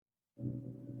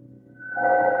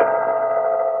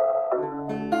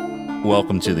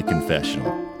Welcome to The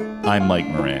Confessional. I'm Mike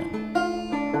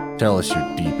Moran. Tell us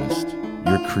your deepest,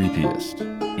 your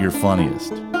creepiest, your funniest.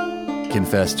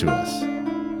 Confess to us.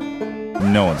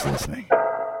 No one's listening.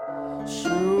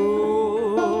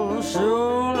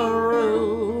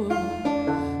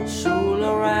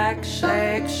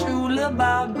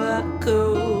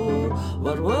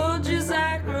 What would you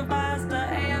sacrifice to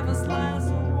have a slice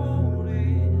of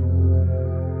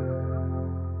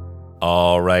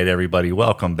All right, everybody,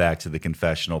 welcome back to the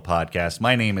Confessional Podcast.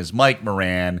 My name is Mike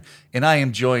Moran, and I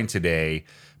am joined today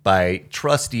by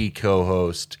trusty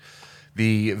co-host,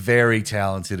 the very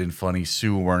talented and funny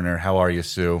Sue Werner. How are you,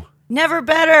 Sue? Never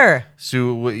better.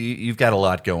 Sue, you've got a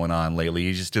lot going on lately.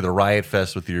 You just did a Riot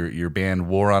Fest with your band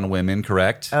War on Women,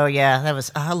 correct? Oh yeah,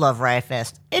 I love Riot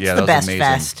Fest. It's Yeah, the that was best amazing.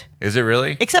 fest. Is it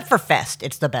really? Except for Fest,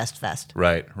 it's the best fest.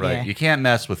 Right. Yeah. You can't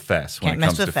mess with Fest when Can't it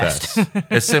comes mess to with Fest.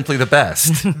 It's simply the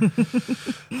best.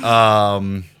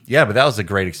 Yeah, but that was a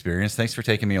great experience. Thanks for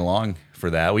taking me along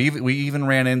for that. We even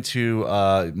ran into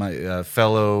my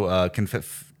fellow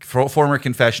former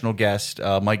confessional guest,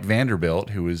 Mike Vanderbilt,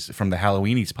 who was from the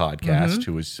Halloweenies podcast,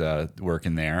 who was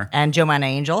working there. And Joanna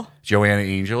Angel. Joanna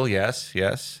Angel, yes.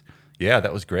 Yeah,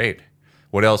 that was great.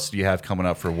 What else do you have coming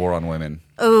up for War on Women?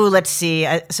 Oh, let's see.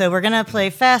 So we're gonna play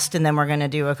Fest, and then we're gonna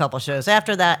do a couple shows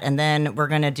after that, and then we're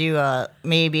gonna do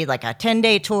maybe like a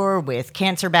 10-day tour with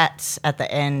Cancer Bats at the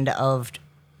end of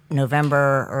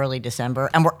November, early December,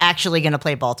 and we're actually gonna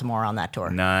play Baltimore on that tour.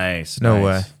 Nice. No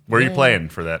way. Where are you playing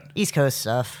for that? East Coast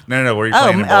stuff. No. Where are you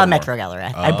playing in Baltimore? Metro Gallery,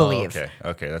 I believe.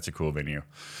 Okay, that's a cool venue.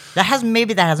 That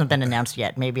hasn't been announced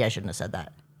yet. Maybe I shouldn't have said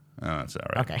that. Oh, that's all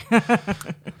right.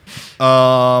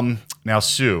 Okay. Now,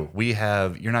 Sue,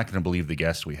 you're not going to believe the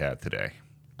guest we had today.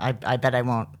 I bet I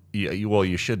won't. Well,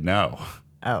 you should know.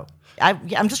 Oh,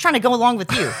 I'm just trying to go along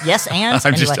with you. Yes, and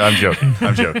I'm joking.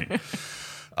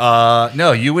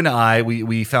 No, you and I,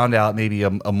 we found out maybe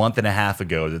a month and a half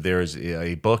ago that there's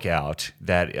a book out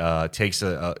that takes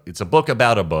it's a book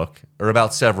about a book, or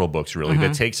about several books really,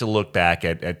 that takes a look back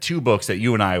at two books that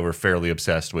you and I were fairly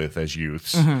obsessed with as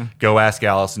youths, Go Ask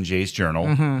Alice and Jay's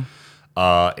Journal.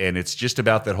 And it's just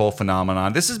about that whole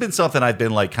phenomenon. This has been something I've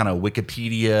been like kind of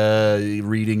Wikipedia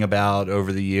reading about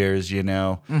over the years, just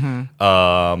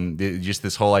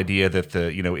this whole idea that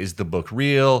is the book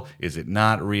real? Is it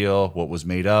not real? What was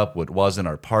made up? What wasn't?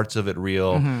 Are parts of it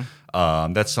real?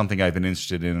 That's something I've been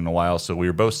interested in a while. So we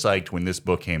were both psyched when this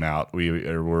book came out. We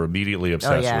were immediately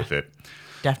obsessed with it.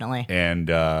 Definitely. And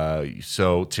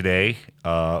so today,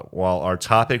 while our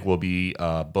topic will be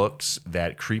books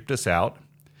that creeped us out,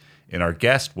 and our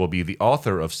guest will be the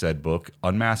author of said book,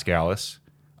 Unmask Alice,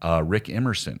 Rick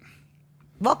Emerson.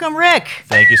 Welcome, Rick.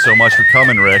 Thank you so much for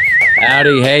coming, Rick.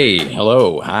 Howdy, hey,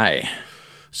 hello, hi.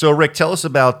 So, Rick, tell us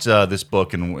about this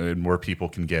book and where people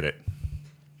can get it.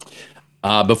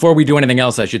 Before we do anything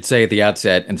else, I should say at the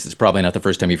outset, and this is probably not the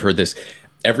first time you've heard this,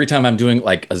 every time I'm doing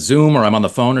like a Zoom or I'm on the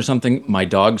phone or something, my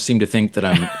dogs seem to think that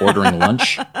I'm ordering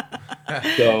lunch.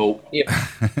 So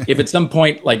if at some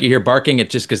point like you hear barking,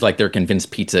 it's just because like they're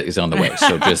convinced pizza is on the way.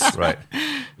 So just Right.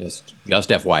 just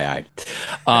FYI.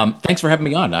 Thanks for having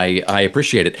me on. I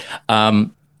appreciate it.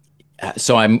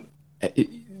 So I'm,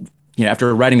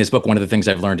 after writing this book, one of the things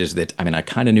I've learned is that I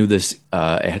kind of knew this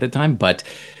ahead of time, but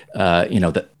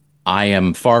that I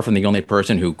am far from the only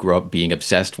person who grew up being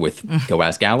obsessed with Go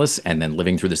Ask Alice and then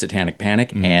living through the Satanic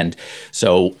Panic. And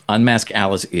so Unmask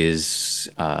Alice is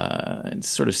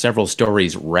sort of several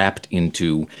stories wrapped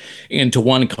into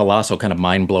one colossal kind of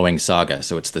mind-blowing saga.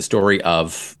 So it's the story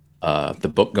of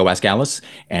the book Go Ask Alice,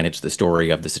 and it's the story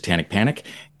of the Satanic Panic,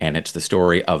 and it's the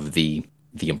story of the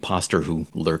imposter who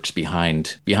lurks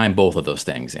behind both of those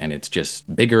things. And it's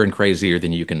just bigger and crazier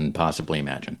than you can possibly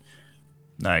imagine.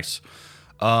 Nice.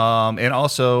 And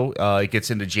also, it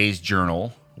gets into Jay's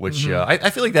Journal, which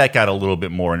I feel like that got a little bit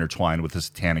more intertwined with the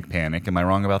Satanic Panic. Am I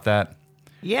wrong about that?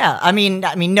 Yeah, I mean,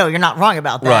 no, you're not wrong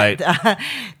about that.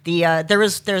 Right.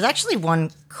 There's actually one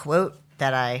quote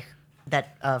that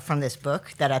from this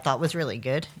book that I thought was really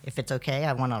good. If it's okay,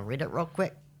 I want to read it real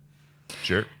quick.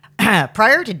 Sure.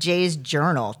 Prior to Jay's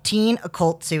Journal, teen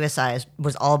occult suicide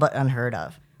was all but unheard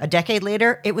of. A decade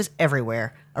later, it was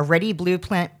everywhere. A ready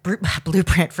blueprint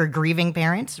for grieving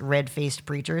parents, red-faced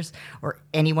preachers, or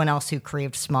anyone else who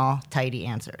craved small, tidy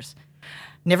answers.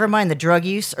 Never mind the drug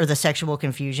use or the sexual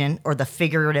confusion or the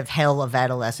figurative hell of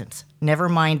adolescence. Never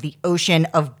mind the ocean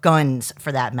of guns,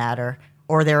 for that matter,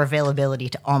 or their availability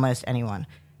to almost anyone.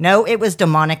 No, it was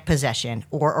demonic possession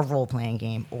or a role-playing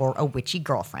game or a witchy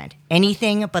girlfriend.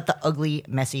 Anything but the ugly,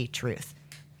 messy truth.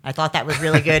 I thought that was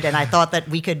really good, and I thought that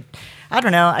we could, I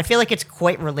don't know, I feel like it's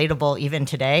quite relatable even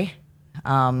today.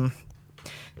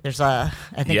 There's I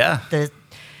think Yeah. the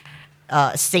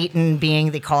Satan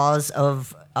being the cause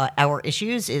of our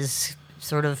issues is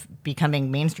sort of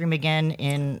becoming mainstream again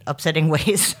in upsetting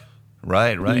ways.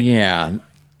 Right. Yeah.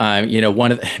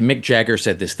 Mick Jagger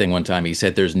said this thing one time. He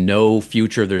said, "There's no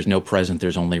future, there's no present,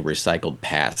 there's only recycled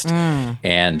past,"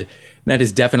 and that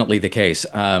is definitely the case.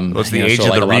 Well, it's the age so of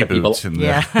like the a lot of people- reboots and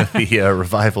Yeah. the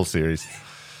revival series.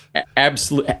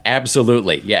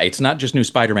 Absolutely. Yeah, it's not just new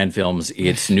Spider-Man films.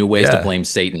 It's new ways Yeah. to blame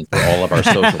Satan for all of our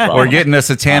social problems. We're getting a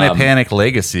Satanic Panic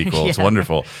Lego sequel. It's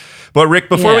wonderful. But Rick,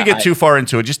 before we Yeah, get too far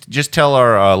into it, just tell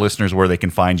our listeners where they can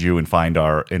find you and find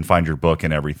your book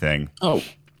and everything. Oh,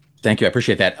 thank you. I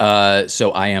appreciate that.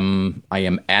 So I am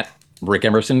at Rick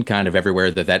Emerson kind of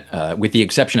everywhere that with the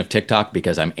exception of TikTok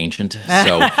because I'm ancient.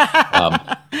 So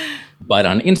but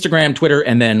on Instagram, Twitter,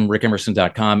 and then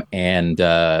rickemerson.com, and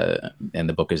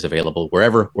the book is available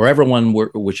wherever one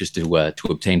wishes to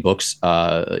obtain books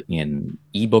in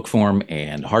ebook form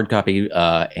and hard copy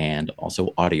and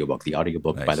also audiobook. The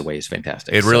audiobook, by the way, is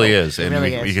fantastic. It really is, and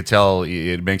really you is. could tell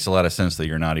it makes a lot of sense that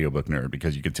you're an audiobook nerd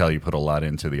because you could tell you put a lot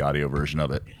into the audio version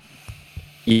of it.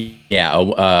 Yeah,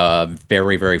 a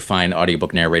very, very fine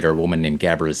audiobook narrator, a woman named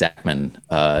Gabra Zachman,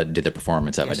 did the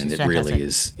performance of Yes, it, and she's it really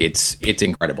is. It's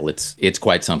incredible. It's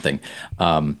quite something.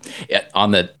 On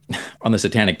the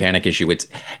Satanic Panic issue, it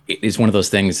is one of those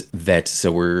things that.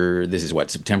 So this is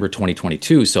what, September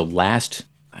 2022. So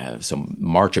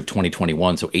March of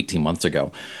 2021. So 18 months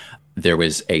ago. There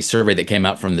was a survey that came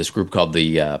out from this group called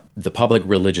the Public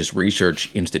Religious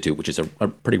Research Institute, which is a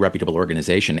pretty reputable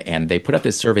organization. And they put up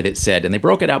this survey that said, and they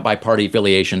broke it out by party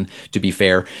affiliation. To be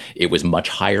fair, it was much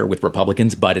higher with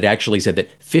Republicans, but it actually said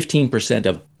that 15%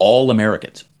 of all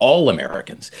Americans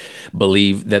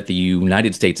believe that the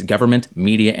United States government,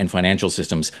 media, and financial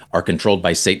systems are controlled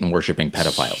by Satan-worshiping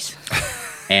pedophiles.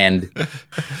 And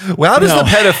Well, how does the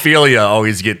pedophilia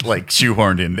always get like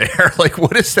shoehorned in there? Like,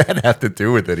 what does that have to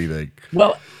do with anything?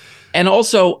 well, and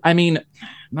also, I mean,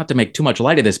 not to make too much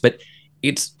light of this, but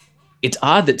it's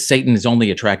odd that Satan is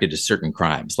only attracted to certain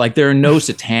crimes. Like there are no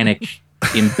satanic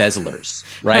embezzlers,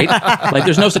 right? Like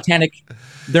there are no satanic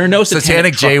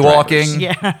Satanic truck jaywalking. drivers.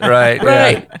 Yeah. Right.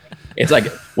 Right. It's like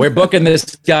we're booking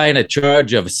this guy in a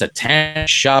charge of satanic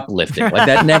shoplifting. Like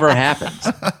that never happens,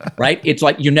 right? It's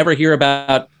like you never hear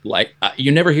about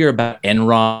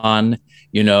Enron,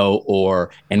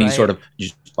 or any Right. sort of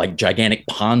just like gigantic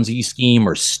Ponzi scheme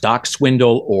or stock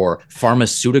swindle or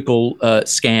pharmaceutical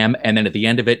scam, and then at the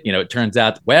end of it, it turns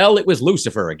out, well, it was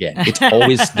Lucifer again. It's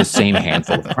always the same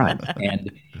handful of crime, and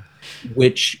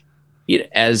which.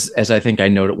 As I think I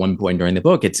note at one point during the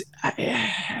book, it's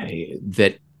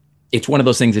that it's one of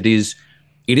those things that it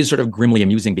is sort of grimly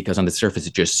amusing because on the surface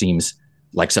it just seems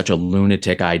like such a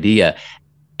lunatic idea,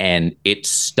 and it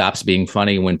stops being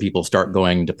funny when people start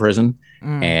going to prison,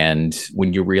 and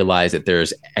when you realize that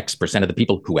there's X percent of the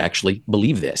people who actually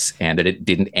believe this, and that it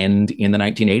didn't end in the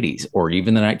 1980s or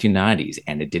even the 1990s,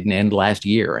 and it didn't end last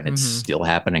year, and it's still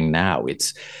happening now.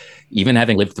 It's even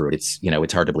having lived through it,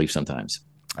 it's hard to believe sometimes.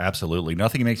 Absolutely.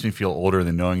 Nothing makes me feel older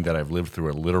than knowing that I've lived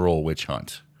through a literal witch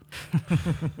hunt.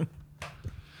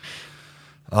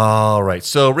 All right.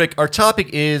 So, Rick, our topic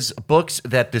is books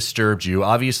that disturbed you.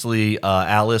 Obviously,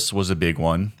 Alice was a big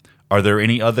one. Are there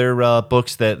any other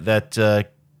books that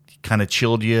kind of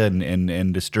chilled you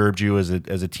and disturbed you as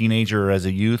a teenager or as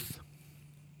a youth?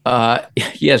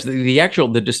 Yes,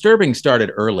 the disturbing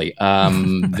started early.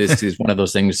 This is one of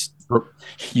those things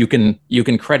you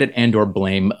can credit and or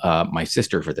blame my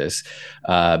sister for this,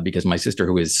 because my sister,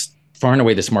 who is far and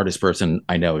away the smartest person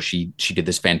I know, she did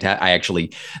this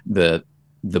fantastic.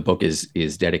 The book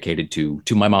is dedicated to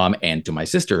my mom and to my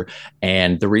sister,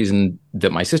 and the reason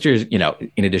that my sister is,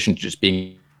 in addition to just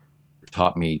being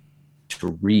taught me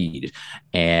to read,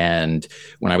 and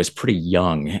when I was pretty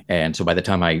young, and so by the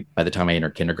time I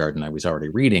entered kindergarten, I was already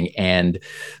reading, and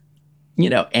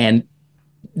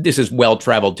this is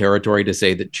well-traveled territory to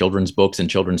say that children's books and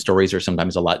children's stories are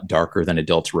sometimes a lot darker than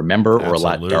adults remember, or a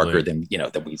lot darker than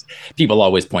people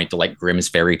always point to like Grimm's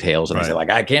fairy tales and they say like,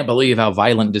 I can't believe how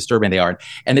violent and disturbing they are,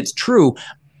 and it's true.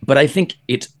 But I think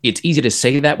it's easy to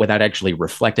say that without actually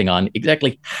reflecting on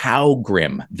exactly how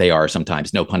grim they are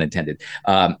sometimes. No pun intended.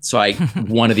 So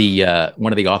one of the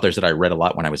authors that I read a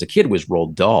lot when I was a kid was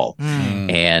Roald Dahl,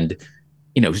 and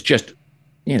it was just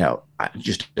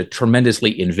a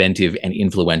tremendously inventive and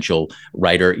influential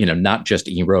writer. Not just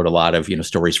he wrote a lot of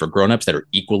stories for grown-ups that are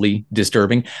equally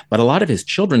disturbing, but a lot of his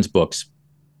children's books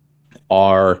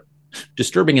are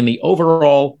disturbing in the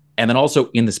overall and then also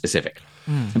in the specific.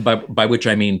 By which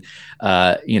I mean,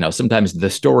 sometimes the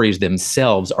stories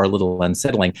themselves are a little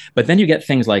unsettling, but then you get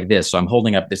things like this. So I'm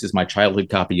holding up, this is my childhood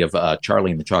copy of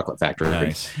Charlie and the Chocolate Factory.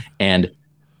 Nice. And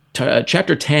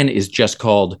chapter 10 is just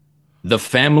called The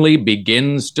Family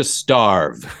Begins to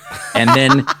Starve. And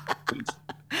then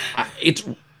it's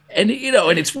one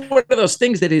of those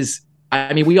things that is,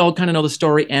 I mean, we all kind of know the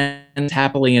story ends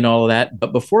happily and all of that,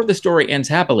 but before the story ends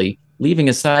happily, leaving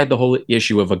aside the whole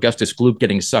issue of Augustus Gloop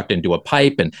getting sucked into a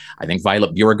pipe, and I think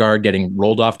Violet Beauregard getting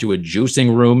rolled off to a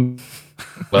juicing room,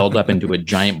 welled up into a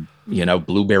giant,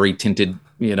 blueberry tinted,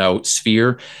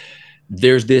 sphere.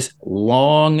 There's this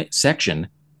long section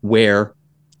where,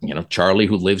 Charlie,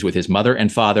 who lives with his mother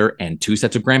and father and 2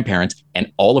 sets of grandparents,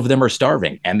 and all of them are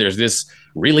starving. And there's this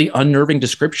really unnerving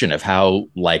description of how,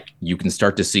 like, you can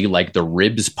start to see like the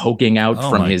ribs poking out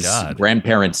from his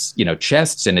grandparents',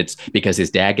 chests. And it's because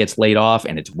his dad gets laid off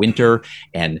and it's winter,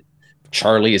 and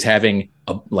Charlie is having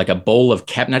a bowl of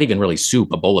not even really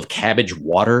soup, a bowl of cabbage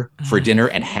water for dinner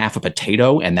and half a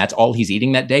potato. And that's all he's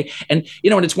eating that day. And,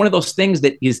 and it's one of those things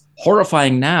that is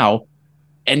horrifying now.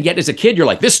 And yet as a kid, you're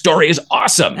like, this story is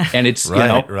awesome. And it's,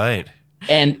 right.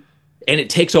 And it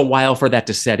takes a while for that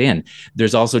to set in.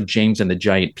 There's also James and the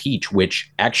Giant Peach,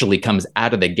 which actually comes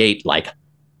out of the gate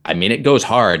it goes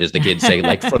hard, as the kids say,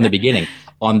 like from the beginning.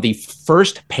 On the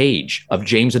first page of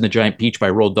James and the Giant Peach by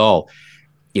Roald Dahl,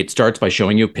 it starts by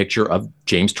showing you a picture of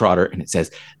James Trotter, and it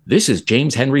says, this is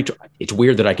James Henry. It's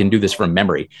weird that I can do this from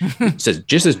memory. It says,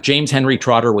 just as James Henry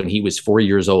Trotter when he was 4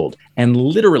 years old. And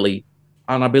literally,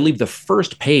 on I believe the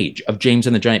first page of James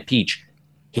and the Giant Peach,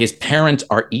 his parents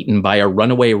are eaten by a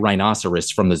runaway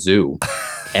rhinoceros from the zoo.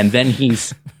 And then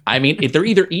if they're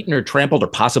either eaten or trampled or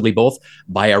possibly both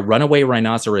by a runaway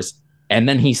rhinoceros. And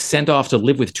then he's sent off to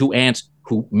live with 2 aunts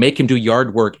who make him do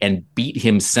yard work and beat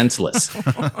him senseless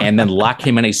and then lock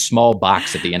him in a small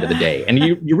box at the end of the day. And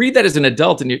you read that as an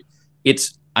adult and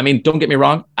don't get me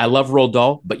wrong, I love Roald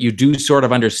Dahl, but you do sort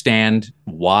of understand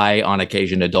why on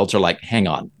occasion adults are like, hang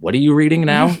on, what are you reading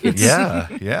now?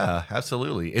 Yeah,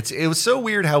 absolutely. It was so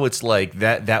weird how it's like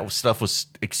that stuff was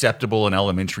acceptable in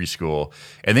elementary school.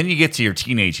 And then you get to your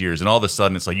teenage years and all of a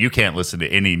sudden it's like, you can't listen to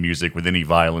any music with any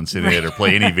violence in it or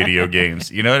play any video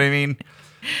games. You know what I mean?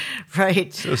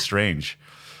 Right. So strange.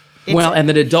 And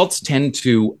then adults tend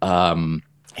to, I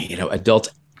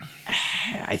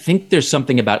think there's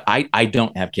something about, I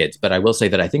don't have kids, but I will say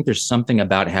that I think there's something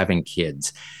about having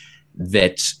kids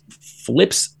that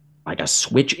flips like a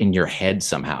switch in your head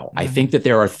somehow. I think that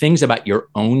there are things about your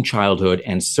own childhood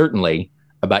and certainly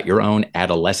about your own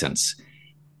adolescence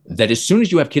that as soon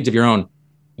as you have kids of your own,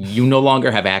 you no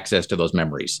longer have access to those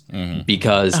memories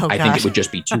because I think it would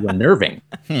just be too unnerving,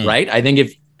 right? I think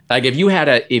if you have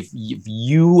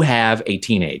a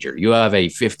teenager, you have a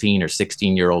 15 or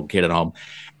 16-year-old kid at home,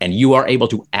 and you are able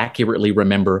to accurately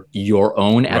remember your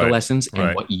own adolescence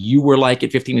and what you were like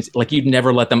at 15, like you'd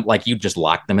never let them, like you'd just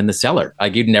lock them in the cellar.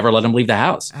 Like you'd never let them leave the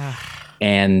house.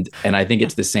 And I think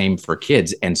it's the same for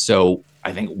kids. And so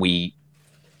I think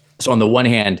so on the one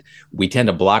hand, we tend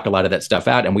to block a lot of that stuff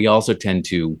out. And we also tend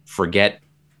to forget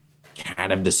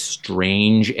kind of the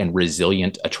strange and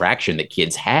resilient attraction that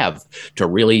kids have to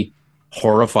really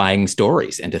horrifying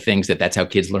stories and to things that's how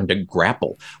kids learn to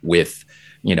grapple with,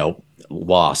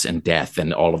 loss and death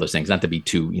and all of those things. Not to get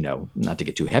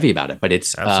too heavy about it, but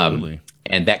it's absolutely.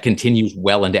 And that continues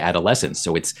well into adolescence.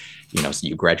 So it's, so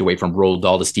you graduate from Roald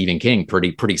Dahl to Stephen King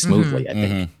pretty smoothly, I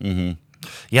think.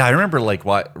 Yeah, I remember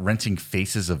renting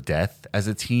Faces of Death as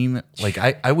a teen. Like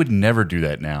I would never do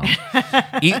that now.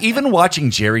 Even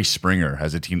watching Jerry Springer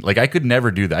as a teen, like I could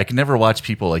never do that. I could never watch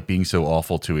people like being so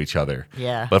awful to each other.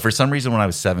 Yeah. But for some reason, when I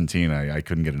was 17, I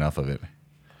couldn't get enough of it.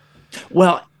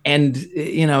 Well, and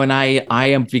and I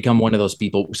have become one of those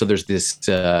people. So there's this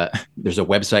there's a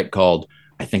website called,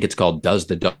 I think it's called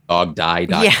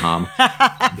doesthedogdie.com,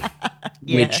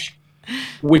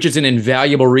 which is an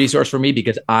invaluable resource for me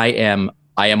because I am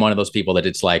one of those people that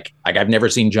it's like I've never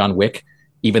seen John Wick,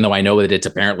 even though I know that it's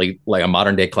apparently like a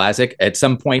modern day classic. At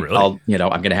some point, really? I'm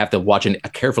going to have to watch a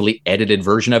carefully edited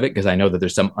version of it because I know that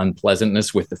there's some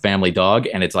unpleasantness with the family dog,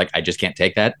 and it's like I just can't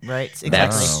take that. Right,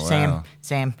 exactly.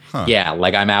 Same. Huh. Yeah,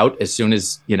 like I'm out as soon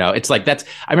as It's like I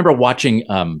remember watching.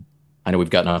 I know we've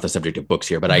gotten off the subject of books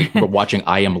here, but I remember watching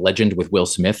I Am Legend with Will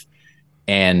Smith,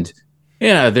 and he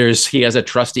has a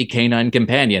trusty canine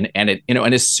companion, and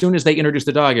and as soon as they introduce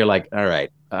the dog, you're like, all right,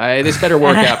 this better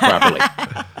work out properly.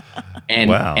 and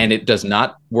Wow. and it does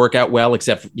not work out well,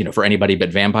 except for anybody but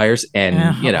vampires, and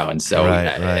and so Right.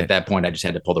 at that point I just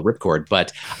had to pull the ripcord.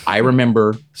 But I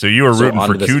remember. So you were rooting for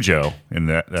onto this- Cujo in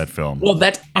that film. Well,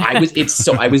 I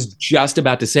was just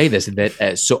about to say this, that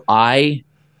I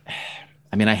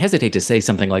hesitate to say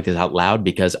something like this out loud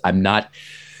because I'm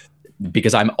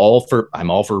all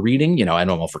for reading, and I'm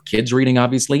all for kids reading,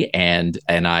 obviously, and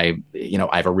I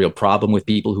have a real problem with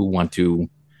people who want to,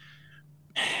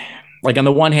 like, on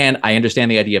the one hand, I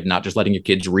understand the idea of not just letting your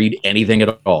kids read anything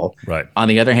at all. Right. On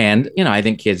the other hand, I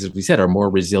think kids, as we said, are more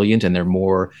resilient, and they're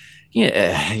more,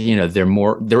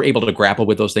 they're able to grapple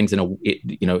with those things in a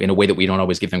way that we don't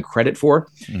always give them credit for.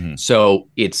 Mhm. So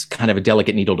it's kind of a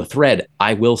delicate needle to thread.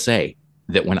 I will say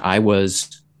that when I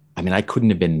couldn't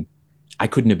have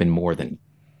been more than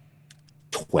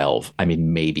 12.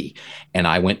 Maybe. And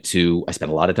I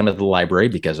spent a lot of time at the library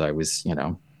because I was,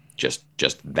 just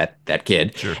that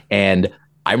kid. Sure. And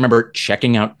I remember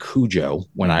checking out Cujo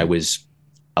when I was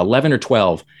 11 or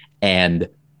 12. And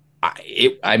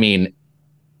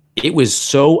it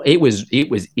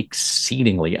was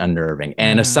exceedingly unnerving.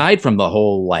 And aside from the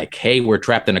whole, like, hey, we're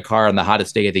trapped in a car on the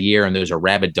hottest day of the year and there's a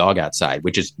rabid dog outside,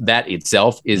 which is that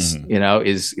itself is,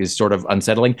 is sort of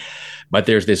unsettling. But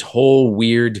there's this whole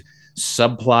weird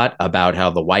subplot about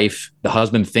how the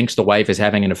husband thinks the wife is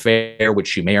having an affair, which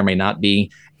she may or may not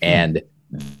be. And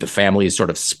the family is sort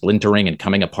of splintering and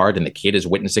coming apart, and the kid is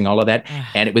witnessing all of that.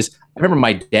 And I remember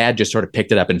my dad just sort of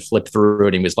picked it up and flipped through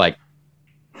it and was like,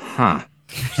 huh.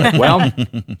 Like, well,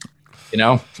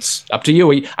 it's up to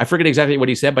you. I forget exactly what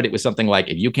he said, but it was something like,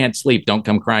 if you can't sleep, don't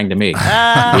come crying to me.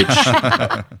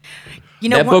 That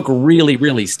book really,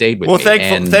 really stayed with me. Well,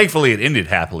 thankfully it ended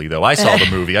happily, though. I saw the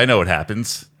movie. I know what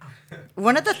happens.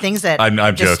 One of the things that I'm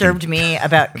disturbed joking. me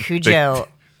about Cujo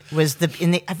was I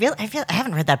feel I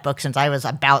haven't read that book since I was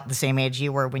about the same age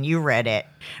you were when you read it,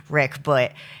 Rick.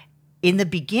 But in the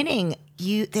beginning,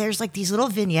 there's like these little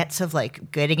vignettes of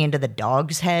like getting into the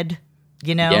dog's head.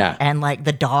 Yeah. And like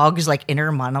the dog's like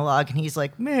inner monologue, and he's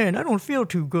like, "Man, I don't feel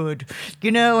too good,"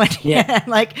 and and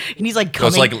he's like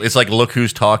So coming. it's like Look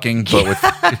Who's Talking, but with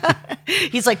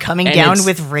He's like coming And down it's-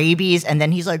 with rabies, and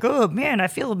then he's like, "Oh man, I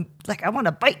feel like I want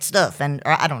to bite stuff," and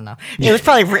I don't know. It was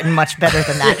probably written much better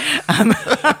than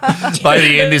that. by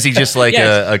the end, is he just like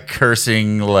Yes. a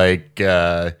cursing, like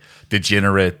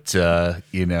degenerate,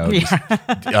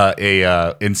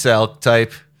 incel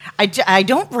type? I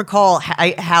don't recall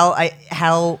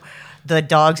how the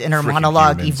dog's inner Freaking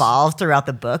monologue humans. evolved throughout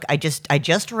the book. I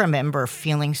just remember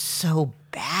feeling so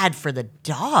bad for the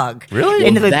dog. Really?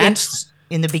 In Well,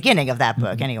 the beginning of that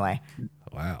book, anyway.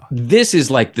 Wow. this is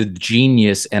like the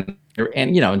genius, and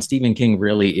Stephen King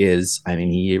really is.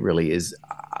 He really is,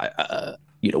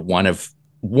 one of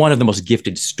the most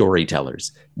gifted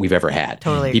storytellers we've ever had.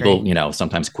 Totally People, agree.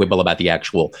 sometimes quibble about the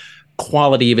actual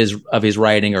quality of his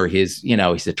writing or his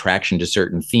attraction to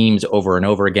certain themes over and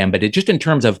over again. But it just, in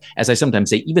terms of, as I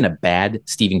sometimes say, even a bad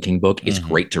Stephen King book is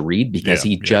great to read because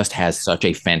he just has such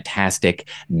a fantastic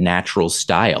natural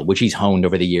style, which he's honed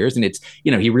over the years. And it's,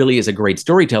 he really is a great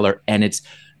storyteller.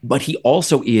 But he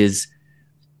also is,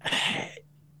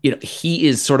 he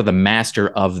is sort of the master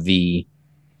of the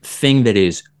thing that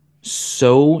is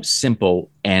so simple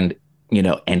and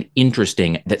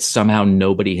interesting that somehow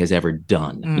nobody has ever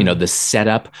done, the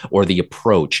setup or the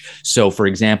approach. So, for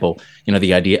example,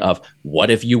 the idea of, what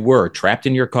if you were trapped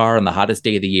in your car on the hottest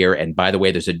day of the year, and by the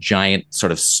way, there's a giant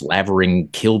sort of slavering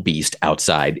kill beast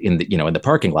outside in the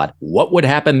parking lot. What would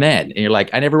happen then? And you're like,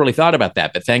 I never really thought about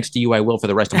that, but thanks to you, I will for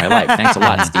the rest of my life. Thanks a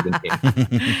lot, Stephen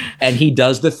King. And he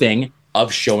does the thing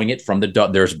of showing it from the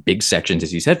dog. There's big sections,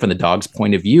 as you said, from the dog's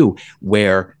point of view,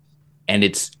 and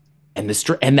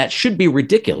that should be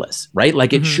ridiculous, right?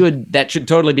 Like that should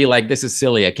totally be like, this is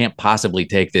silly. I can't possibly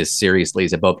take this seriously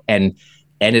as a book. And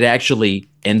it actually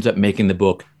ends up making the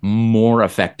book more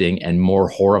affecting and more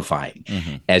horrifying,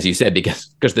 as you said, because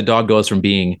the dog goes from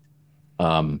being,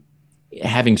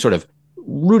 having sort of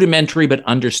rudimentary but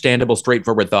understandable,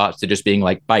 straightforward thoughts to just being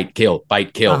like, bite, kill,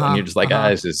 and you're just like,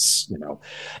 this is,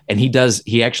 and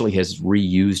he actually has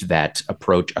reused that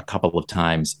approach a couple of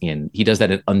times he does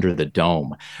that in Under the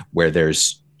Dome, where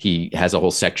he has a whole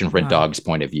section from a dog's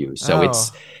point of view. So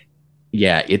it's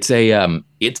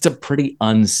a pretty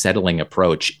unsettling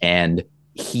approach, and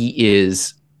he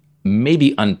is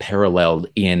maybe unparalleled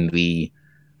in the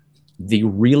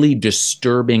really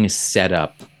disturbing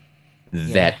setup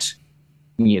that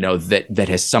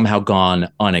has somehow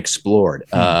gone unexplored.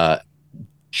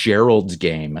 Gerald's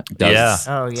Game does. Yeah.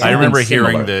 Oh, yeah. I remember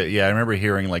similar.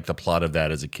 hearing like the plot of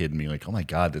that as a kid and being like, oh my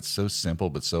God, that's so simple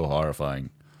but so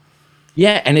horrifying.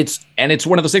 Yeah, and it's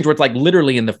one of those things where it's like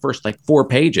literally in the first like 4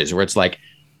 pages where it's like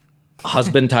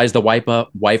husband ties the wife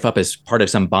up as part of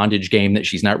some bondage game that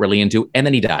she's not really into, and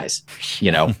then he dies,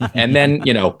 and then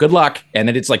good luck, and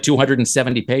then it's like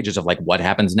 270 pages of like what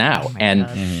happens now,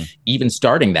 even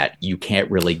starting that you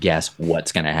can't really guess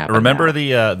what's going to happen. Remember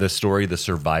now. the story, The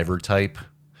Survivor Type?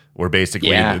 Where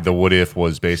basically the what if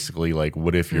was basically like,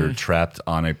 what if you're trapped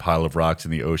on a pile of rocks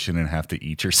in the ocean and have to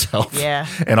eat yourself? Yeah.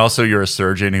 And also you're a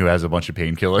surgeon who has a bunch of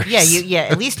painkillers. Yeah,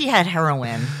 at least he had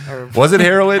heroin. Or was it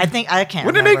heroin? I can't Wouldn't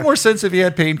remember. it make more sense if he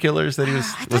had painkillers than he was?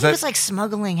 I thought he was like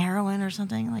smoggling heroin or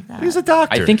something like that. He was a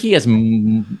doctor. I think he has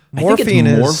Morphine morphine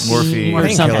or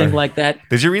something painkiller. like that.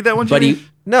 Did you read that one, But Jimmy?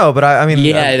 No, but I mean,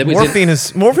 Yeah,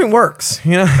 morphine works.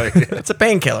 It's a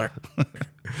painkiller.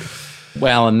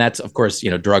 Well, and that's, of course,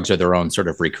 drugs are their own sort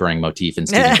of recurring motif in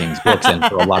Stephen King's books and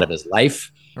for a lot of his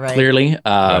life, clearly.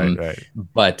 Right.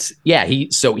 But yeah,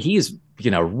 he's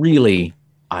really,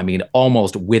 I mean,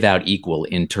 almost without equal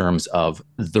in terms of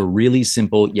the really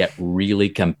simple yet really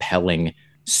compelling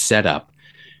setup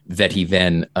that he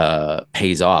then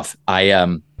pays off.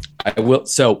 I will.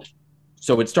 So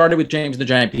it started with James and the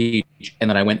Giant Peach, and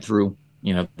then I went through,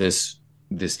 this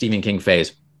Stephen King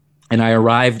phase. And I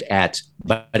arrived at,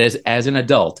 but as an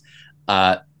adult,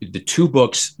 the 2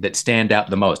 books that stand out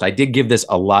the most. I did give this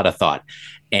a lot of thought.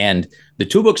 And the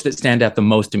 2 books that stand out the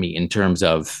most to me in terms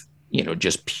of,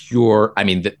 just pure, I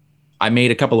mean, I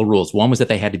made a couple of rules. One was that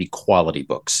they had to be quality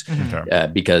books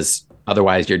because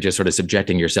otherwise you're just sort of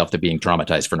subjecting yourself to being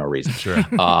traumatized for no reason. Sure.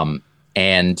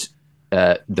 And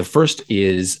the first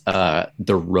is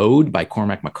The Road by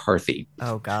Cormac McCarthy.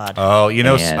 Oh God. Oh,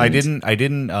 And- I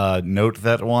didn't note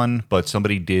that one, but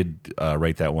somebody did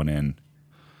write that one in.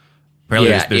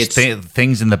 Apparently, Yeah, there's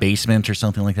things in the basement or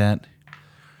something like that.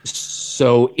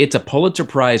 So it's a Pulitzer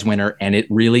Prize winner, and it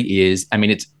really is. I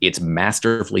mean, it's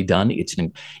masterfully done. It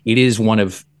is one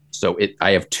of. So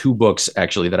I have 2 books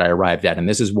actually that I arrived at, and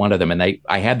this is one of them. And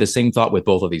I had the same thought with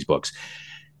both of these books.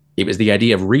 It was the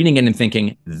idea of reading it and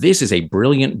thinking, this is a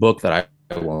brilliant book that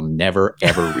I will never,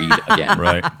 ever read again.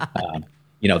 Right.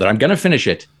 That I'm going to finish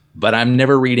it, but I'm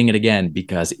never reading it again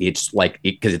because it's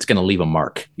because it's going to leave a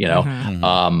mark,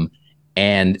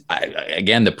 And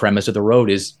again, the premise of The Road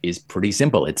is pretty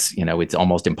simple. It's, it's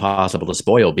almost impossible to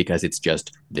spoil because it's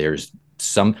just, there's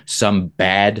some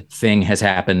bad thing has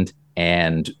happened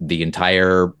and the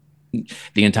entire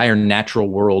natural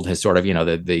world has sort of, the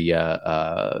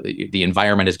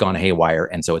environment has gone haywire.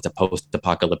 And so it's a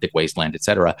post-apocalyptic wasteland, et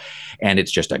cetera. And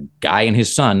it's just a guy and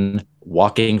his son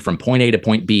walking from point A to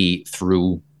point B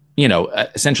through,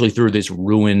 essentially through this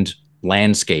ruined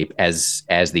landscape as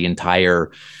the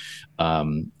entire,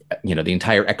 the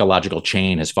entire ecological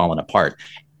chain has fallen apart.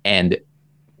 And,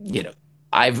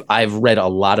 I've read a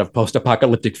lot of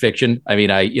post-apocalyptic fiction. I mean,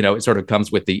 it sort of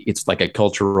comes with it's like a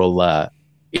cultural,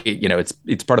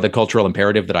 it's part of the cultural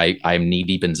imperative that I'm knee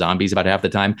deep in zombies about half the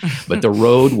time. But The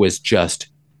Road was just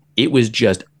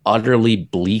utterly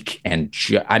bleak. And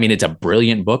I mean, it's a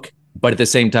brilliant book, but at the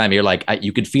same time, you're like,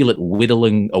 you could feel it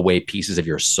whittling away pieces of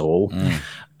your soul.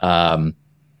 I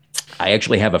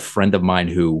actually have a friend of mine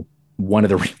who one of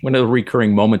the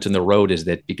recurring moments in The Road is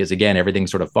that because again, everything's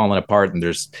sort of fallen apart and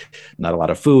there's not a lot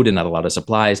of food and not a lot of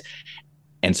supplies.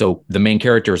 And so the main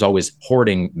character is always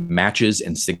hoarding matches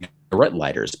and cigarette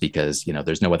lighters because,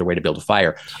 there's no other way to build a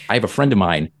fire. I have a friend of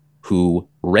mine who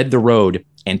read The Road,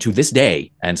 and to this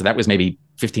day, and so that was maybe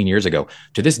 15 years ago,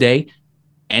 to this day,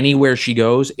 anywhere she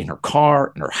goes, in her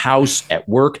car, in her house, at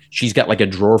work, she's got like a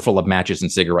drawer full of matches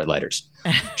and cigarette lighters.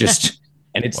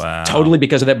 And it's totally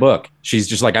because of that book. She's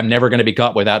just like, I'm never going to be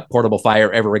caught without portable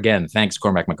fire ever again. Thanks,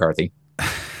 Cormac McCarthy. Wow,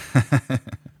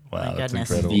 that's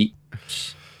goodness. incredible.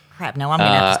 Crap. Now I'm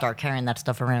gonna have to start carrying that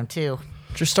stuff around too.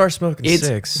 Just start smoking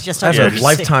cigs. Just I start have a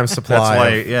smoking lifetime supply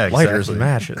of lighters exactly. and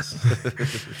matches.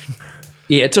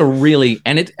 Yeah, it's a really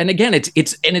and again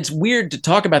it's weird to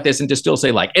talk about this and to still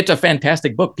say like it's a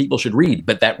fantastic book people should read,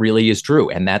 but that really is true,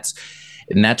 and that's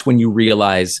when you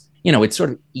realize it's sort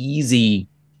of easy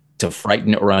to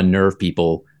frighten or unnerve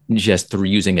people just through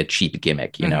using a cheap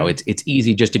gimmick. It's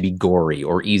easy just to be gory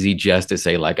or easy just to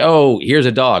say like, oh, here's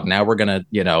a dog, now we're gonna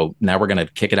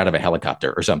kick it out of a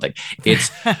helicopter or something.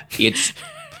 It's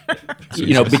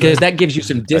because that gives you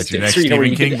some distance. That's your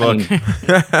next Stephen King book.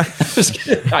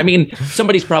 I mean,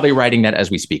 somebody's probably writing that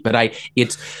as we speak, but when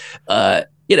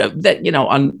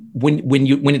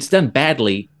it's done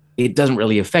badly, it doesn't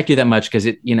really affect you that much because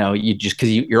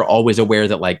you're always aware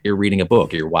that like you're reading a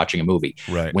book or you're watching a movie.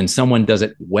 Right. When someone does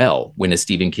it well, when a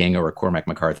Stephen King or a Cormac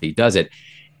McCarthy does it,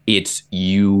 it's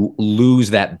you lose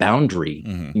that boundary,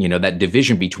 that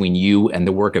division between you and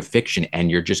the work of fiction, and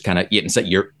you're just kind of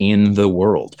you're in the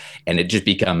world, and it just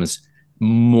becomes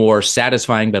more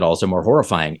satisfying, but also more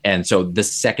horrifying. And so the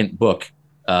second book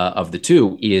of the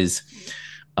two is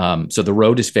so The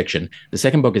Road is fiction. The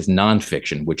second book is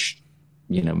nonfiction, which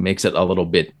makes it a little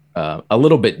bit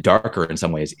darker in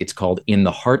some ways. It's called In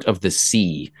the Heart of the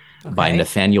Sea by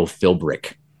Nathaniel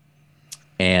Philbrick,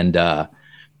 and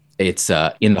it's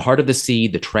In the Heart of the Sea: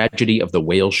 The Tragedy of the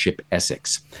Whale Ship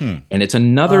Essex. And it's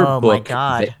another book. Oh my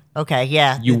God! Okay,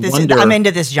 yeah, wonder, I'm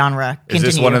into this genre. Is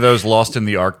this one of those Lost in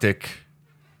the Arctic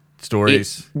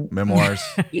stories, memoirs?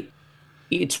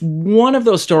 It's one of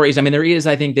those stories. I mean,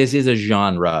 I think this is a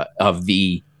genre of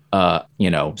the,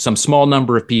 some small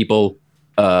number of people,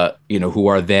 who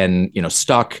are then,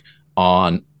 stuck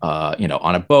on,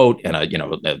 on a boat and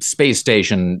a space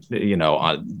station,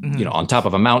 on top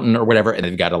of a mountain or whatever, and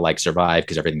they've got to like survive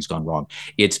because everything's gone wrong.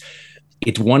 It's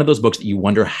one of those books that you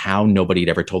wonder how nobody had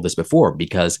ever told this before,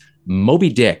 because Moby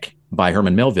Dick by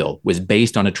Herman Melville was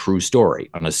based on a true story,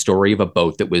 on a story of a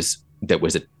boat that was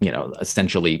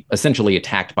essentially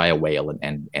attacked by a whale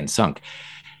and sunk.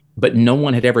 But no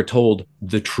one had ever told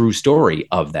the true story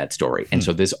of that story. And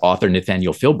so this author,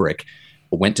 Nathaniel Philbrick,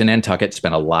 went to Nantucket,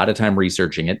 spent a lot of time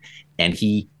researching it. And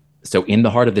so In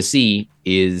the Heart of the Sea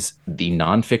is the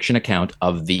nonfiction account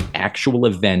of the actual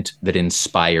event that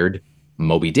inspired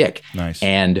Moby Dick. Nice.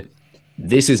 And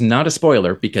this is not a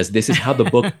spoiler, because this is how the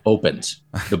book opens.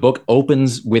 The book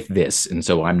opens with this. And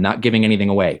so I'm not giving anything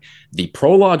away. The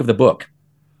prologue of the book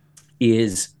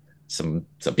is some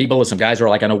guys are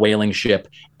like on a whaling ship,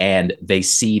 and they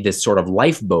see this sort of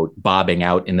lifeboat bobbing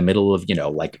out in the middle of,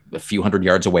 like a few hundred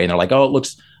yards away. And they're like, oh, it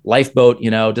looks lifeboat,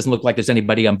 doesn't look like there's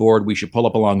anybody on board. We should pull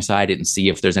up alongside it and see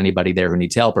if there's anybody there who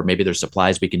needs help, or maybe there's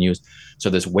supplies we can use.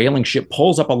 So this whaling ship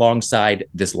pulls up alongside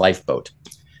this lifeboat.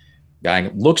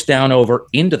 Guy looks down over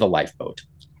into the lifeboat.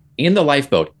 In the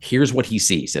lifeboat, here's what he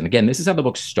sees. And again, this is how the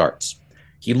book starts.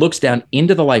 He looks down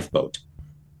into the lifeboat,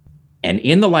 and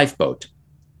in the lifeboat,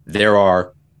 there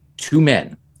are two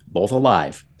men, both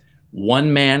alive.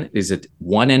 One man is at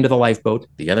one end of the lifeboat.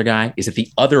 The other guy is at the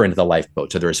other end of the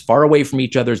lifeboat. So they're as far away from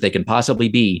each other as they can possibly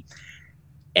be.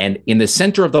 And in the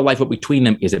center of the lifeboat between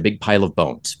them is a big pile of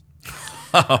bones.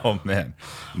 Oh man,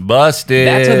 busted!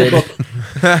 That's how the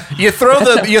book. you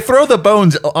throw the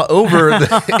bones over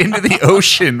into the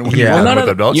ocean when you're done with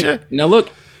them, don't you? Now look,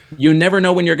 you never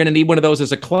know when you're going to need one of those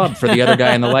as a club for the other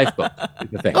guy in the lifeboat.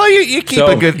 Oh, you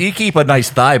keep a nice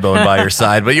thigh bone by your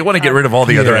side, but you want to get rid of all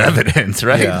the other evidence,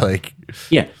 right?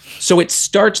 Yeah. So it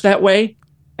starts that way.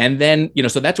 And then,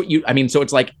 so that's what so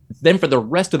it's like, then for the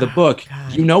rest of the book,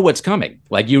 you know what's coming.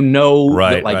 Like,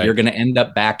 that you're going to end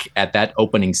up back at that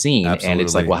opening scene. Absolutely. And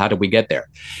it's like, well, how did we get there?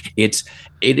 It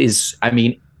is,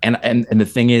 and the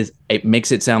thing is, it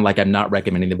makes it sound like I'm not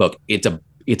recommending the book. It's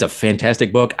a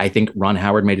fantastic book. I think Ron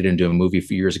Howard made it into a movie a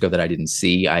few years ago that I didn't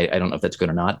see. I don't know if that's good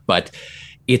or not, but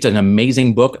it's an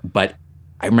amazing book. But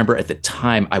I remember at the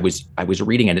time I was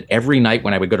reading it, and every night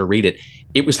when I would go to read it,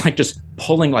 it was like just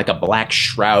pulling like a black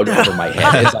shroud over my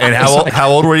head. And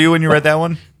how old were you when you read that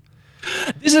one?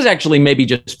 This is actually maybe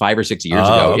just 5 or 6 years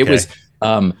ago. Okay. It was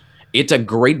it's a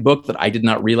great book that I did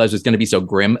not realize was going to be so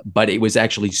grim, but it was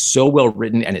actually so well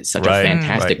written, and it's such a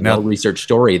fantastic, well-researched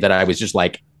story that I was just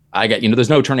like, I got, there's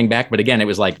no turning back. But again, it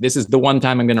was like, this is the one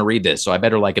time I'm going to read this, so I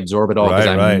better absorb it all, because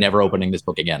I'm never opening this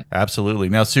book again. Absolutely.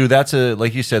 Now, Sue,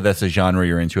 like you said, that's a genre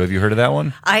you're into. Have you heard of that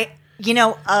one? I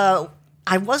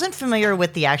wasn't familiar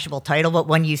with the actual title, but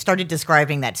when you started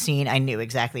describing that scene, I knew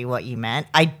exactly what you meant.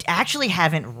 I actually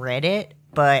haven't read it,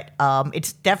 but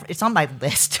it's on my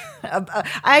list.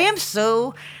 I am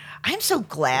so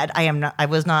glad I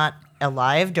was not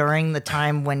alive during the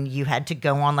time when you had to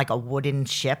go on like a wooden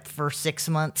ship for 6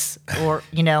 months, or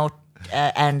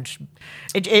and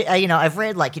I've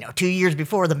read 2 years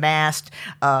before the Mast,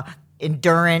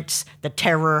 Endurance, The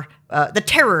Terror. The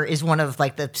Terror is one of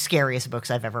the scariest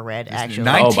books I've ever read, actually.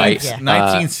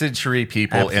 19th century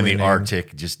people in the absolutely.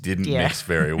 Arctic just didn't mix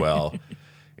very well,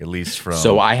 at least from.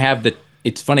 So I have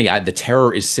it's funny. The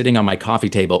Terror is sitting on my coffee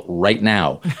table right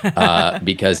now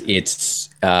because it's.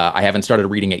 I haven't started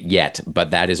reading it yet,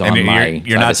 but that is on my.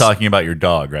 You're not talking about your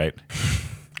dog, right?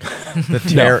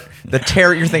 The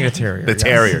terrier. You're thinking of terrier. The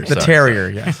terrier. The terrier.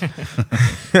 Yes.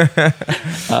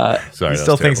 Sorry, he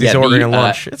still thinks he's ordering a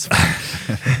lunch. It's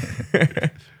fine.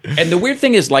 And the weird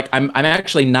thing is, I'm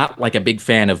actually not a big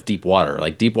fan of Deep Water.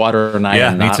 Like Deep Water and I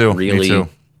am not really. Me too.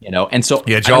 And so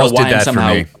Jaws did that for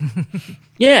me.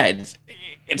 Yeah.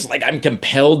 it's like I'm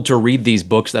compelled to read these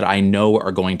books that I know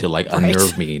are going to like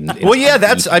unnerve me. Well, yeah,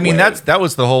 that's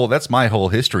my whole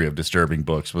history of disturbing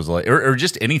books was like, or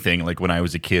just anything like when I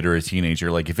was a kid or a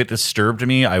teenager, like if it disturbed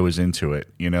me, I was into it.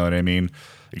 You know what I mean?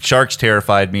 Like, sharks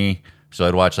terrified me. So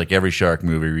I'd watch like every shark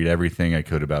movie, read everything I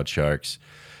could about sharks.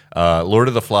 Lord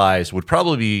of the Flies would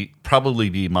probably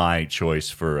be my choice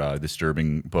for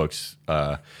disturbing books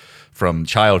from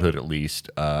childhood, at least.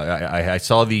 I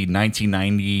saw the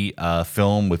 1990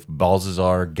 film with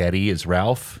Balthazar Getty as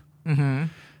Ralph, and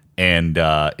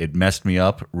it messed me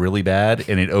up really bad,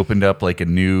 and it opened up like a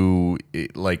new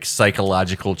like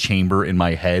psychological chamber in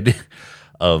my head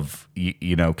of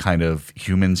kind of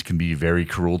humans can be very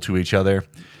cruel to each other.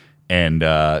 And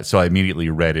so I immediately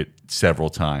read it several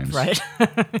times. Right.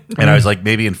 And I was like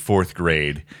maybe in fourth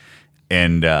grade.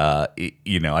 And, I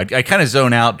kind of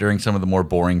zone out during some of the more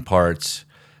boring parts.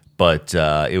 But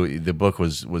the book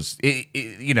was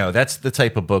that's the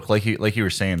type of book, like you were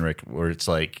saying, Rick, where it's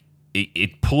like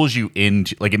it pulls you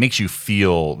into, like it makes you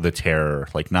feel the terror.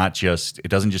 Like it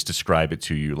doesn't just describe it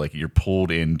to you. Like you're pulled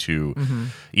into,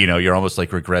 you're almost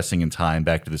like regressing in time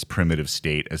back to this primitive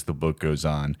state as the book goes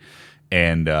on.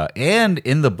 And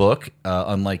in the book,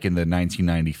 unlike in the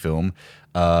 1990 film,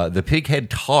 the pighead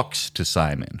talks to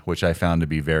Simon, which I found to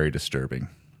be very disturbing.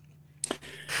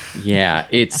 Yeah,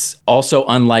 it's also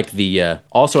unlike the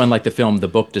film. The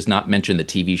book does not mention the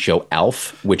TV show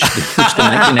Alf, which the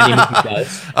 1990 movie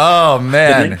does. Oh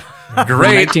man,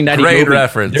 great movie,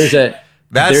 reference.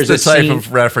 That's the type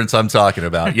of reference I'm talking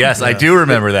about. Yes, I do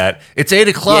remember that. It's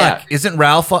 8:00. Yeah.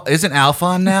 Isn't Alf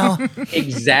on now?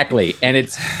 Exactly. And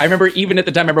I remember even at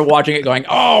the time, I remember watching it going,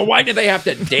 oh, why did they have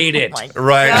to date it? My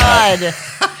Right. God.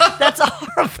 That's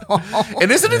horrible.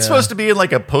 And isn't it supposed to be in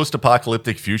like a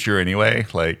post-apocalyptic future anyway?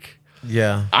 Like,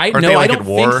 Yeah. I Aren't they, like, don't at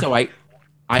war? think so. I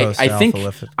think,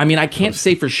 I can't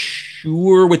say for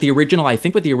sure with the original. I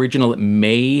think with the original, it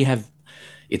may have,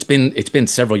 it's been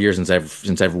several years since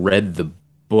I've read the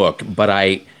book, but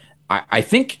I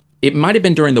think it might have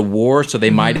been during the war, so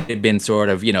they might have been sort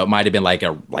of, it might have been like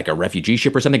a refugee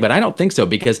ship or something, but I don't think so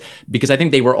because I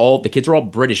think the kids were all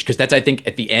British, because that's, I think,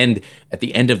 at the end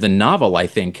of the novel, I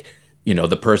think,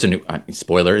 the person who,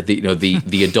 spoiler,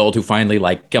 the adult who finally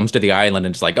like comes to the island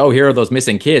and it's like, oh, here are those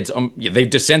missing kids. They've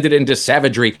descended into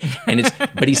savagery,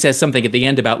 but he says something at the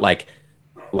end about like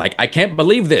I can't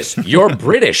believe this. You're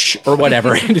British or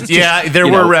whatever. Yeah, there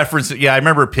were references. Yeah, I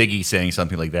remember Piggy saying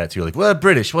something like that too. Like, well,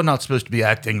 British, we're not supposed to be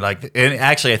acting like that. And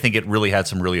actually, I think it really had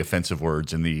some really offensive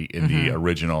words in the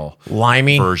original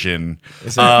Limey version.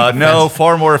 No,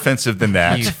 far more offensive than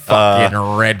that. You fucking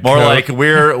red More coat. like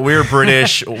we're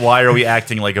British. Why are we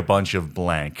acting like a bunch of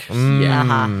blank?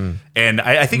 Yeah. And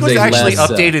I think it was They actually less,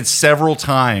 updated several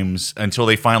times until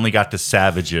they finally got to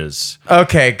savages.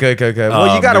 Okay, good.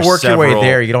 Well, you got to there's work your way several-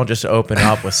 there. You don't just open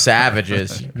up with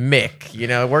savages.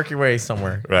 Mick, work your way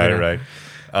somewhere. Right.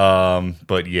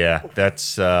 But yeah,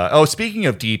 that's. Speaking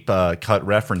of deep cut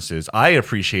references, I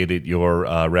appreciated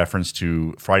your reference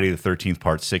to Friday the 13th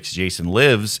Part 6. Jason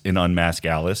Lives in Unmask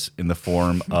Alice in the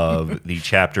form of the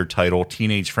chapter title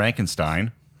Teenage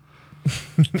Frankenstein.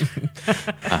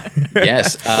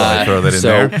 Yes. I throw that in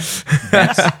there.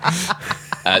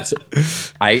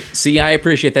 I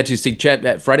appreciate that too. See,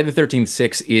 Chet, Friday the 13th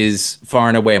 6 is far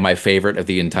and away my favorite of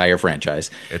the entire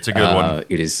franchise. It's a good one.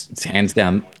 It's hands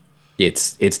down.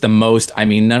 It's the most. I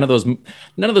mean, none of those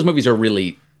movies are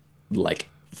really like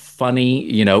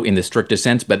funny, in the strictest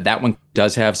sense, but that one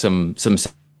does have some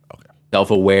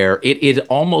self-aware. It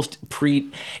almost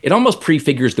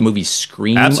prefigures the movie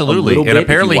Scream. Absolutely, a little and bit,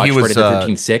 apparently if you he watch was Friday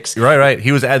the 13th 6. Right.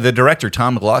 He was the director.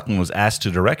 Tom McLaughlin was asked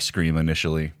to direct Scream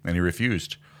initially, and he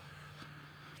refused.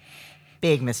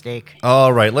 Big mistake.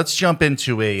 All right, let's jump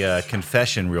into a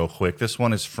confession real quick. This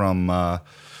one is from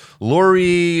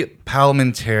Lori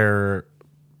Palmentary,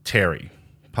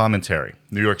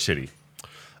 New York City.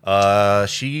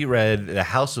 She read The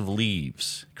House of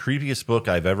Leaves, creepiest book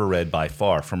I've ever read by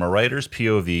far. From a writer's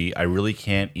POV, I really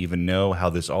can't even know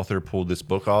how this author pulled this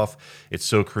book off. It's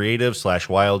so creative /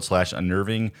 wild /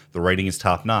 unnerving. The writing is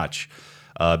top notch.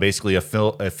 Basically, a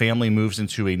family moves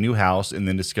into a new house and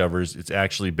then discovers it's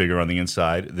actually bigger on the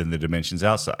inside than the dimensions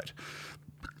outside.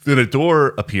 Then a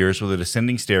door appears with a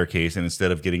descending staircase, and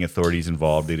instead of getting authorities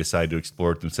involved, they decide to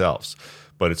explore it themselves.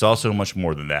 But it's also much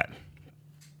more than that.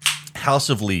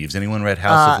 House of Leaves. Anyone read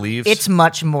House of Leaves? It's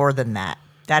much more than that.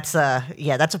 That's a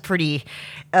pretty.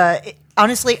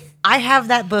 Honestly, I have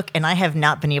that book and I have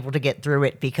not been able to get through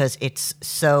it because it's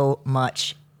so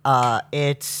much.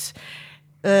 It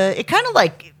kind of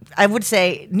like, I would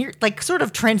say, sort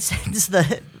of transcends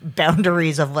the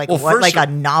boundaries of like Well, what first- like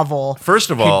a novel. First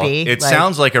of could all, be. it Like,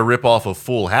 sounds like a ripoff of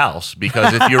Full House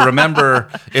because if you remember,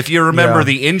 Yeah.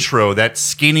 the intro, that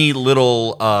skinny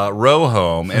little row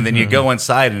home, and then you go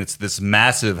inside and it's this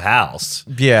massive house.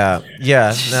 Yeah.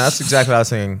 No, that's exactly what I was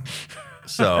thinking.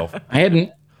 So I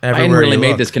hadn't Everywhere really you made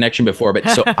look. this connection before, but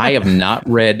so I have not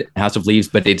read House of Leaves,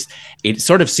 but it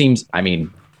sort of seems. I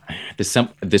mean, this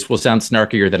will sound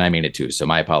snarkier than I mean it to, so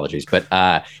my apologies. But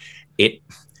I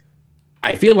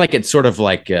feel like it's sort of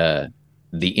like the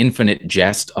infinite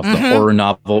jest of the horror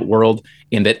novel world,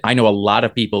 in that I know a lot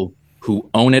of people who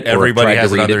own it. everybody or have tried has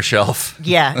to it read on it. their shelf.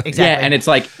 Yeah, exactly. Yeah, and it's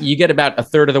like you get about a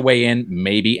third of the way in,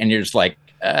 maybe, and you're just like,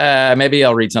 maybe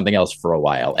I'll read something else for a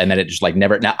while, and then it just like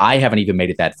never. Now I haven't even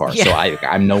made it that far, so Yeah.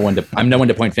 I'm no one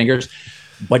to point fingers,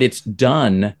 but it's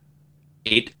done.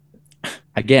 It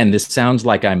again. This sounds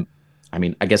like I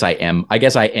guess I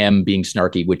am being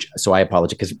snarky, so I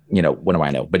apologize because what do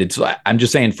I know? But I'm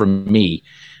just saying for me.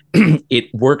 It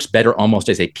works better almost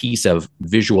as a piece of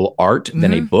visual art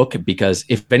than a book, because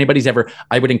if anybody's ever,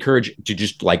 I would encourage to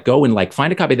just like go and like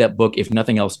find a copy of that book, if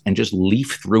nothing else, and just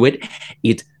leaf through it.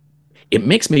 It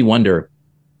makes me wonder.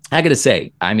 I got to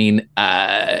say,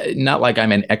 not like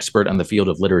I'm an expert on the field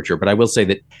of literature, but I will say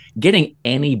that getting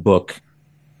any book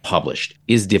published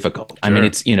is difficult. I mean,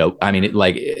 it's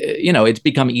it's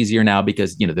become easier now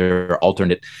because there are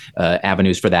alternate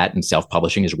avenues for that, and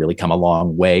self-publishing has really come a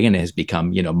long way and has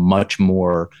become much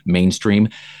more mainstream.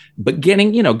 But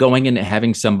going and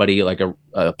having somebody like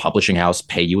a publishing house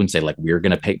pay you and say like, we're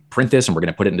going to print this and we're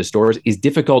going to put it into stores is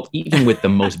difficult, even with the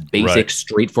most basic, Right.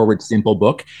 straightforward, simple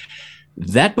book.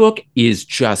 That book is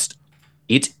just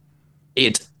it's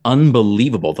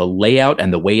unbelievable, the layout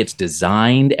and the way it's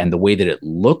designed and the way that it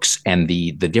looks and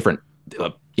the different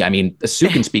Sue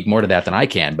can speak more to that than I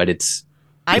can, but it's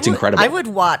incredible. I would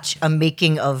watch a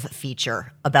making of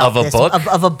feature about Of a this book?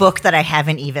 of a book that I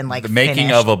haven't even like The making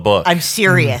finished. of a book. I'm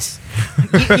serious.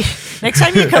 Next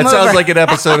time you come That sounds over, like an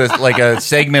episode of like a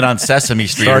segment on Sesame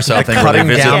Street or Starts with something the where they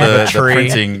cutting visit down of a the tree.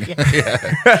 printing.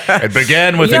 Yeah. It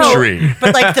began with No, a tree.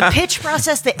 but like the pitch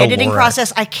process, the editing rat.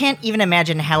 process, I can't even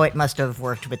imagine how it must have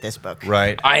worked with this book.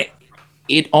 Right.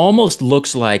 It almost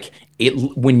looks like it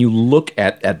when you look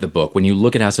at the book, when you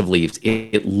look at House of Leaves,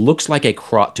 it looks like a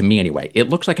cross, to me anyway. It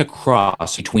looks like a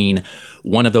cross between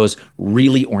one of those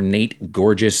really ornate,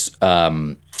 gorgeous,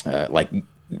 like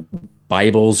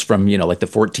Bibles from like the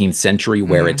 14th century,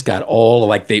 where it's got all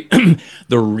like the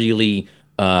really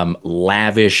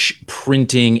lavish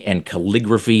printing and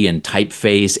calligraphy and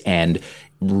typeface and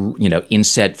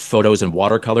inset photos and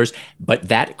watercolors, but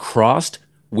that crossed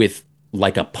with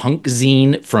like a punk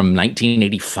zine from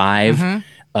 1985,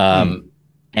 and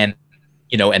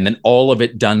then all of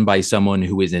it done by someone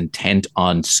who is intent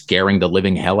on scaring the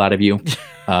living hell out of you.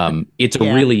 It's a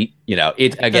Yeah. really,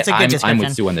 That's a good I'm description.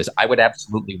 with Sue on this. I would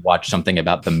absolutely watch something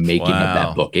about the making of Wow.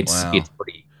 that book. It's Wow. it's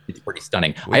pretty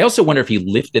stunning. I also wonder if he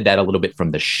lifted that a little bit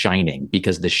from The Shining,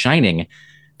 because The Shining,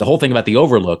 the whole thing about the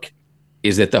Overlook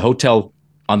is that the hotel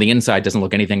on the inside doesn't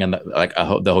look anything on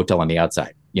the hotel on the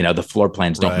outside. The floor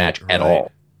plans don't Right, match at right.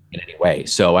 all in any way.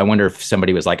 So I wonder if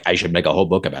somebody was like, I should make a whole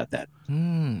book about that.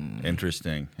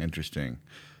 Interesting.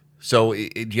 So,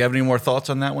 do you have any more thoughts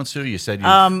on that one, Sue? You said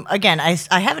you. Again, I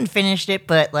haven't finished it,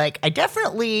 but like I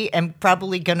definitely am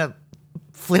probably gonna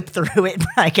flip through it when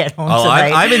I get home Oh,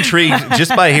 tonight. I'm intrigued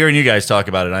just by hearing you guys talk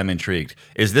about it. I'm intrigued.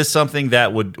 Is this something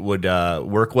that would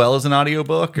work well as an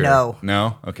audiobook? Or? No.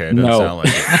 No? Okay, it doesn't No. sound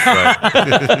like it.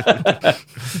 Right.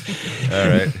 All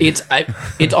right.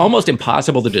 It's almost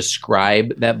impossible to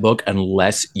describe that book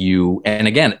unless you, and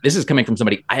again, this is coming from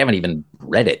somebody, I haven't even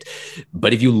read it,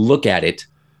 but if you look at it,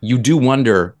 you do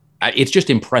wonder, it's just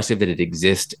impressive that it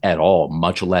exists at all,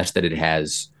 much less that it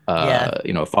has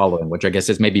a following, which I guess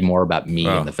is maybe more about me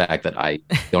Oh. and the fact that I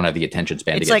don't have the attention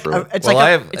span it's to like get through it. it's Well, like I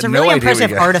a, have it's a no really idea what you impressive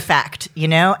got. artifact,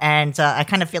 and I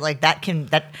kind of feel like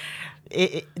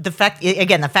the fact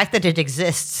that it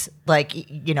exists, like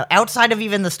outside of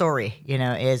even the story,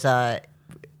 is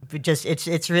just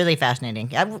it's really fascinating.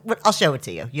 I'll show it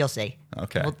to you. You'll see.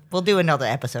 Okay. We'll do another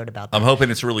episode about that. I'm hoping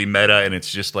it's really meta and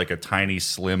it's just like a tiny,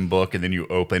 slim book, and then you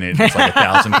open it and it's like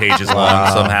 1,000 pages long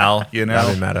somehow,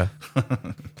 That'd be meta.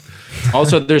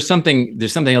 Also, there's something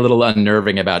a little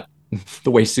unnerving about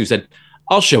the way Sue said,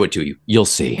 I'll show it to you. You'll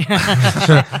see.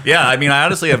 Yeah, I mean, I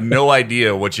honestly have no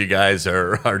idea what you guys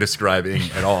are describing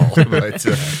at all. But,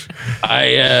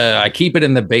 I keep it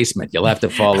in the basement. You'll have to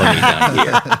follow me down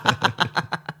here.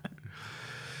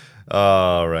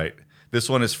 all right. This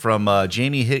one is from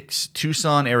Jamie Hicks,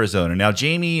 Tucson, Arizona. Now,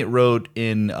 Jamie wrote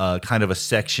in kind of a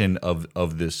section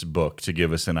of this book to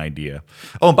give us an idea.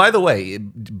 Oh, and by the way,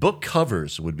 book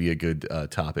covers would be a good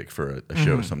topic for a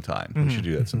show sometime. We should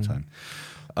do that sometime.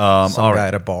 Some guy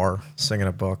at a bar singing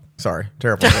a book. Sorry,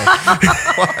 terrible. Joke.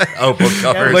 Oh, book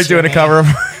covers. Like doing a cover of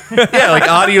Yeah, like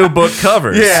audiobook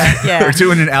covers. Yeah. Yeah. We're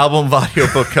doing an album of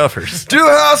audiobook covers. Do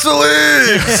House of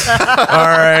Leaves.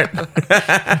 All right.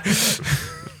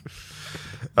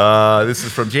 This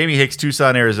is from Jamie Hicks,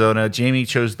 Tucson, Arizona. Jamie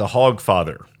chose The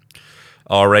Hogfather.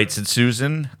 All right, said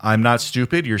Susan, I'm not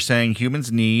stupid. You're saying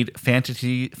humans need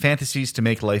fantasies to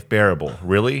make life bearable.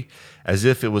 Really? As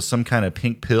if it was some kind of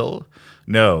pink pill?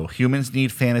 No, humans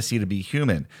need fantasy to be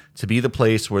human, to be the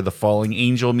place where the falling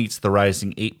angel meets the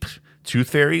rising ape. Tooth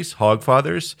fairies,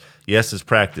 hogfathers? Yes, is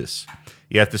practice.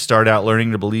 You have to start out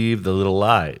learning to believe the little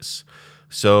lies,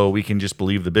 so we can just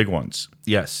believe the big ones.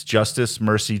 Yes, justice,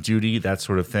 mercy, duty, that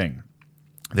sort of thing.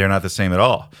 They're not the same at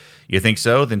all. You think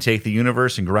so? Then take the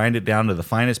universe and grind it down to the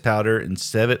finest powder and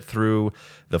sieve it through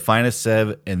the finest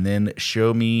sieve, and then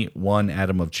show me one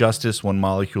atom of justice, one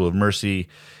molecule of mercy,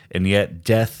 and yet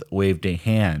death waved a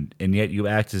hand, and yet you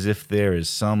act as if there is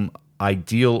some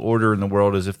ideal order in the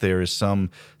world, as if there is some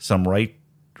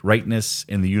rightness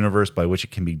in the universe by which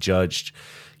it can be judged.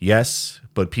 Yes,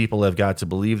 but people have got to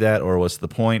believe that, or what's the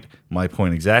point? My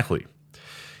point exactly.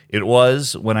 It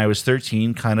was when I was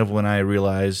 13, kind of when I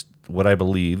realized what I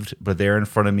believed, but there in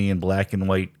front of me in black and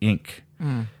white ink.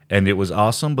 And it was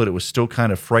awesome, but it was still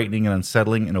kind of frightening and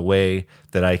unsettling in a way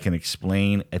that I can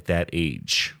explain at that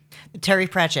age. The Terry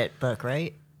Pratchett book,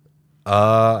 right?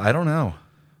 I don't know.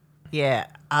 Yeah.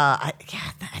 I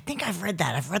think I've read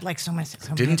that. I've read like so many.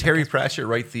 Didn't Terry Pratchett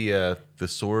write the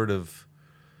Sword of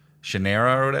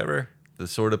Shannara or whatever? The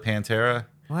Sword of Pantera?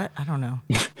 What? I don't know.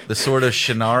 The Sword of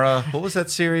Shannara? What was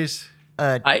that series?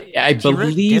 I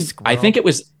believe, I think it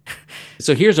was.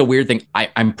 So here's a weird thing.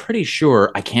 I'm pretty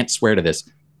sure, I can't swear to this.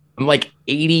 I'm like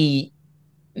 89%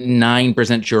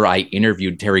 sure I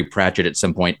interviewed Terry Pratchett at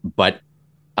some point, but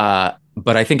I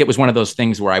think it was one of those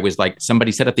things where I was like,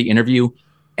 somebody set up the interview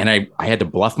and I had to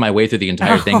bluff my way through the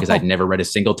entire thing because I'd never read a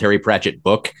single Terry Pratchett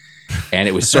book. And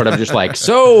it was sort of just like,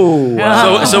 so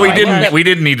we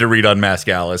didn't need to read Unmasked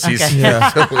Alice. He's, Okay.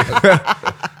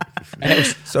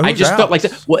 I just felt like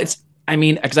that. Well,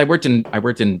 because I worked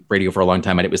in radio for a long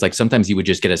time, and it was like sometimes you would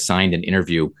just get assigned an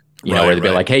interview, where they'd be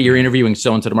like, "Hey, you're interviewing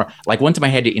so and so tomorrow." Like one time, I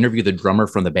had to interview the drummer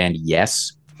from the band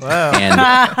Yes. Wow.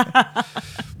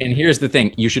 And here's the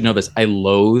thing: you should know this. I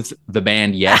loathe the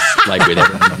band Yes, like with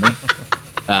everyone.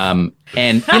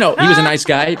 And he was a nice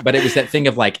guy, but it was that thing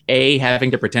of like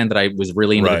having to pretend that I was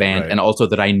really into the band, and also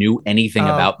that I knew anything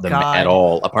about them at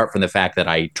all, apart from the fact that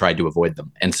I tried to avoid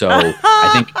them. And so I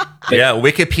think,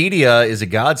 Wikipedia is a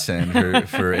godsend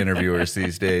for interviewers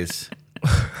these days.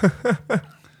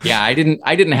 Yeah, I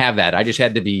didn't have that. I just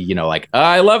had to be,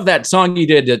 I love that song you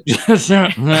did.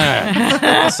 Awesome.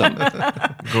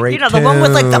 Great. The one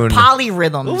with like the tune.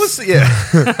 polyrhythms. What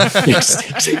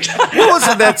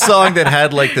was that song that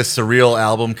had like the surreal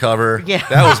album cover? Yeah.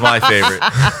 That was my favorite.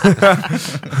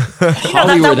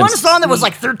 That one song that was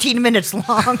like 13 minutes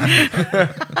long.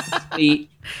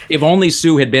 If only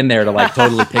Sue had been there to like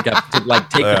totally pick up, to like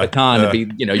take the baton to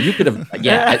be, you could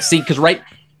have, see, because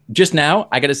just now,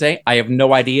 I got to say, I have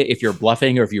no idea if you're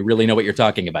bluffing or if you really know what you're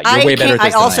talking about. You're way better at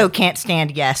this I also than I am. can't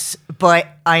stand Yes, but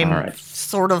I'm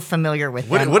sort of familiar with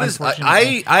them. What is?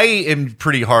 I am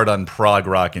pretty hard on prog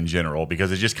rock in general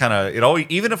because it just kind of it always,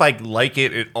 even if I like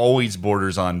it, it always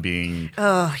borders on being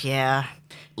Oh yeah,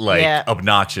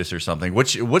 obnoxious or something.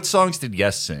 What songs did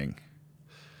Yes sing?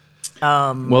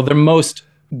 Well,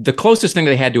 the closest thing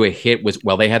they had to a hit was,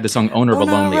 they had the song "Owner of a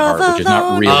Lonely Heart," which is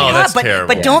not really. Oh, that's but,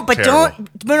 terrible.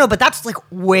 But that's like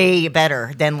way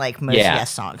better than like most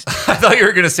Yes songs. I thought you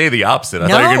were going to say the opposite. I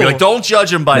thought you were going to be like, don't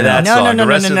judge them by that song. The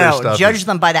rest of their stuff Judge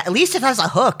them by that. At least it has a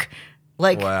hook.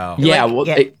 Like, wow. Yeah,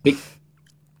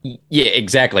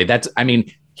 exactly.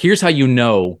 Here's how you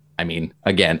know.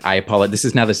 Again, I apologize. This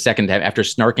is now the second time after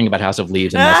snarking about House of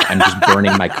Leaves, and I'm just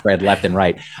burning my cred left and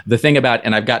right. The thing about,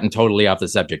 and I've gotten totally off the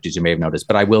subject, as you may have noticed,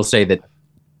 but I will say that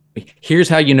here's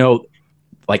how you know,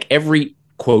 like every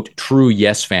quote true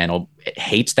Yes fan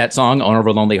hates that song, "Owner of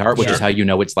a Lonely Heart," which is how you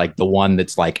know it's like the one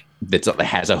that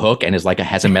has a hook and is like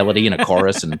has a melody and a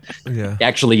chorus and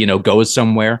actually goes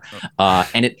somewhere.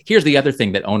 And here's the other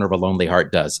thing that "Owner of a Lonely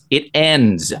Heart" does: it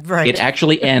ends. Right. It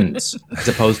actually ends, as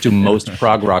opposed to most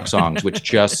prog rock songs, which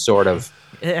just sort of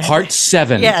Part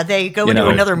 7. Yeah, they go into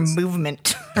another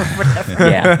movement or whatever.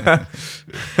 Yeah.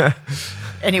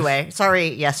 Anyway, sorry,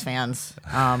 Yes fans.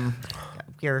 I'm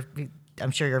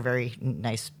sure you're very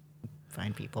nice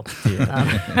fine people.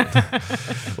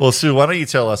 Well, Sue, why don't you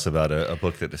tell us about a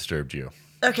book that disturbed you?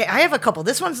 Okay, I have a couple.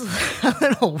 This one's a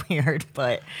little weird,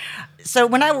 but so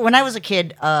when I was a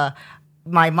kid,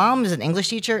 my mom is an English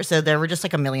teacher, so there were just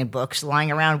like a million books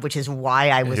lying around, which is why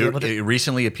I was able to. It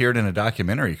recently appeared in a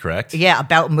documentary, correct? Yeah,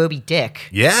 about Moby Dick.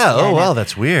 Yeah. Oh, I know. wow,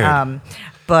 that's weird.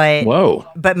 But Whoa.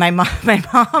 But my mom,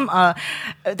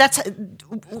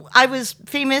 I was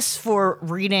famous for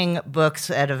reading books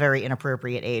at a very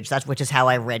inappropriate age. Which is how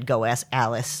I read Go Ask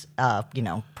Alice.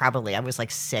 Probably I was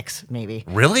like 6, maybe.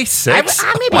 Really? 6?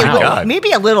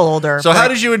 Maybe a little older. So how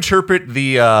but did you interpret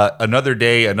the "another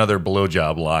day, another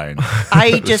blowjob" line?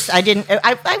 I just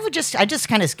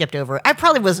kind of skipped over it. I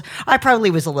probably was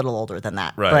a little older than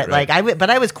that. Right, But right.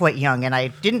 I was quite young, and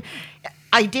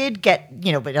I did get,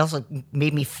 but it also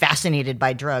made me fascinated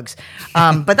by drugs.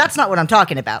 But that's not what I'm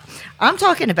talking about. I'm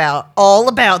talking about all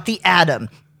about the atom.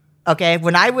 Okay,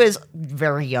 when I was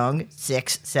very young,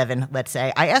 6, 7, let's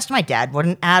say, I asked my dad what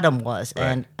an atom was,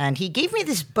 Right. and he gave me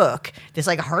this book, this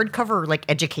like hardcover like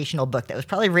educational book that was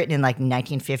probably written in like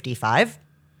 1955.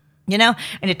 And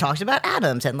it talks about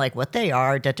atoms and like what they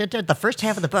are. The first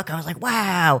half of the book, I was like,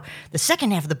 wow. The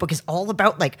second half of the book is all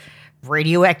about like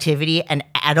radioactivity and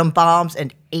atom bombs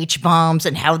and H bombs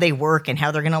and how they work and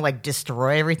how they're going to like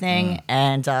destroy everything.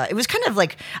 And it was kind of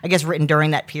like, I guess, written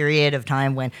during that period of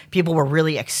time when people were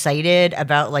really excited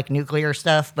about like nuclear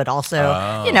stuff, but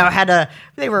also,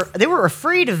 they were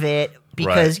afraid of it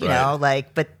because,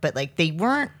 but like they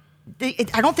weren't.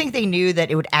 I don't think they knew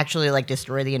that it would actually like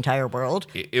destroy the entire world.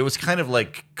 It was kind of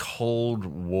like Cold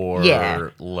War,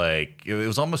 like it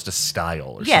was almost a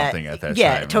style or something at that time.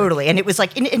 Yeah, totally. And it was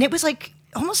like, and it was like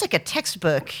almost like a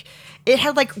textbook. It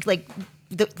had like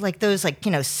those like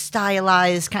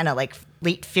stylized kind of like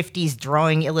late 50s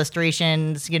drawing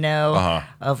illustrations,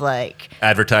 of like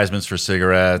advertisements for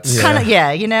cigarettes. kind of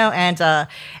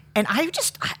and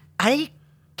I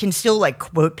can still like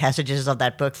quote passages of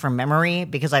that book from memory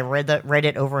because I read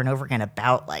it over and over again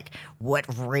about like what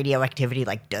radioactivity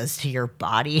like does to your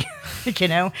body,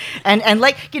 and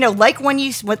like when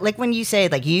you say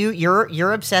like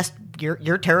you're obsessed,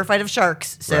 you're terrified of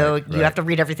sharks, so Right, you right. have to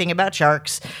read everything about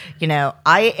sharks.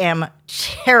 I am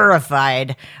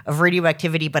terrified of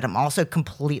radioactivity, but I'm also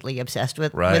completely obsessed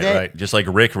with it. Right. Just like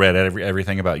Rick read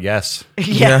everything about Yes.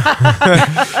 Yeah.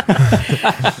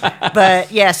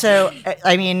 But yeah, so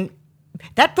I mean,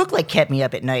 that book like kept me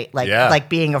up at night, like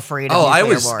being afraid of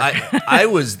nuclear war. I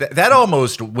was that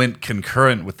almost went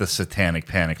concurrent with the Satanic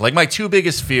Panic. Like my two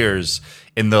biggest fears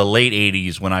in the late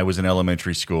 80s when I was in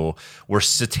elementary school were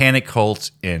satanic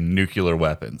cults and nuclear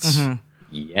weapons. Mm-hmm.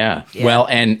 Yeah. Well,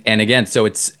 and again, so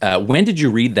it's when did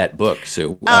you read that book,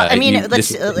 Sue?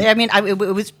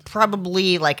 It was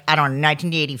probably like, I don't know,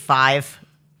 1985,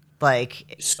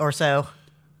 like or so.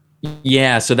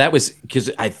 Yeah, so that was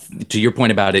because to your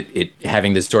point about it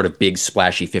having this sort of big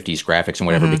splashy 50s graphics and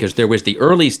whatever, because there was the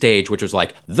early stage, which was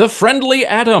like the friendly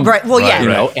atom. Right. Well,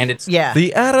 yeah. And it's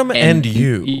The atom and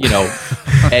you.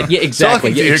 And yeah,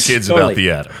 exactly. Talking to your kids about the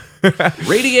atom.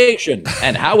 Radiation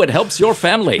and how it helps your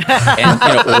family, and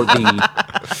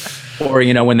or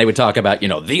when they would talk about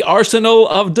the arsenal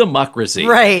of democracy,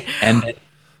 Right. And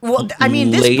Well, I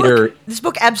mean, later, this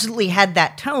book absolutely had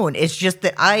that tone. It's just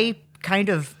that I kind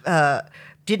of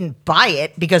didn't buy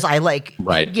it because I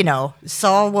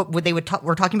saw what they were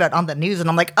talking about on the news, and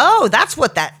I'm like, oh, that's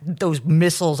what those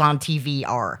missiles on TV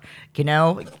are,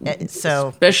 So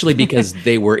especially because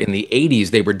they were in the 80s,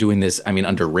 they were doing this. I mean,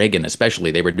 under Reagan, especially,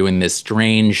 they were doing this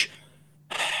strange.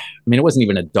 I mean, it wasn't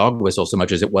even a dog whistle so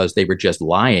much as it was they were just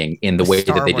lying in the way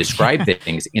that they described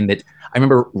things. In that, I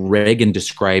remember Reagan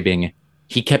describing.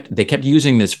 They kept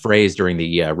using this phrase during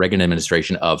the Reagan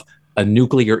administration of a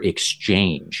nuclear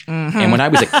exchange. Mm-hmm. And when I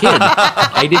was a kid,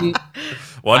 I didn't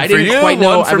quite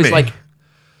know. One for I was me. like,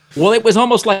 well, it was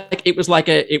almost like it was like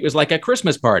a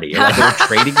Christmas party, like they were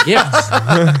trading gifts.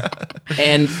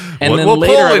 And then What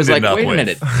later I Poland was like, ended up wait a with.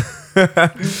 minute.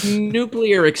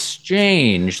 Nuclear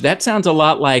exchange. That sounds a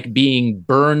lot like being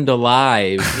burned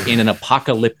alive in an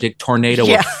apocalyptic tornado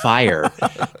of fire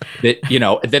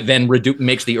that then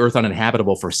makes the earth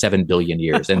uninhabitable for 7 billion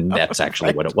years. And that's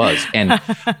actually what it was. And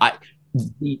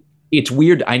it's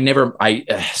weird.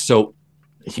 So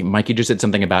Mike, you just said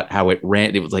something about how it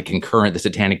was like concurrent, the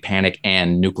Satanic Panic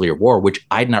and nuclear war, which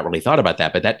I'd not really thought about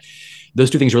that, but those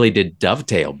two things really did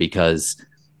dovetail because,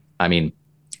 I mean,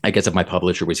 I guess if my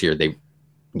publisher was here,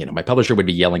 my publisher would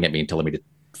be yelling at me and telling me to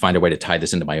find a way to tie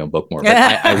this into my own book more. But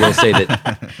I will say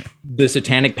that the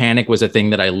Satanic Panic was a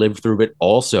thing that I lived through, but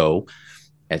also,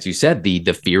 as you said, the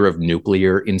fear of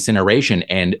nuclear incineration.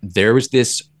 And there's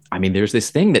this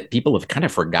thing that people have kind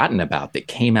of forgotten about that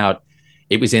came out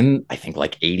it was in, I think,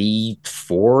 like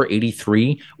 84,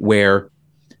 83, where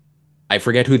I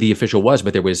forget who the official was,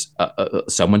 but there was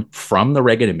someone from the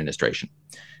Reagan administration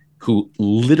who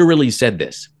literally said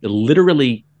this,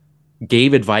 literally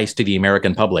gave advice to the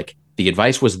American public. The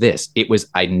advice was this. It was,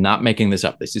 I'm not making this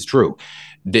up. This is true.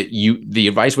 The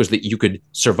advice was that you could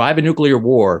survive a nuclear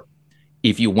war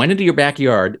if you went into your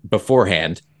backyard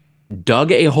beforehand,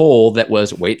 dug a hole that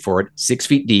was, wait for it, 6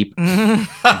 feet deep,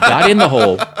 got in the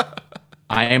hole.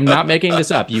 I am not making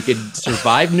this up. You could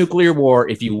survive nuclear war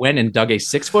if you went and dug a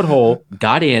 6-foot hole,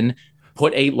 got in,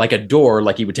 put a door,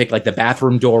 like you would take like the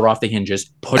bathroom door off the hinges,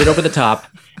 put it over the top,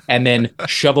 and then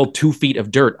shovel 2 feet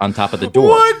of dirt on top of the door.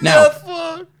 What now, the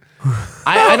fuck?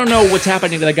 I don't know what's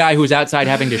happening to the guy who's outside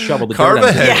having to shovel the Carve dirt.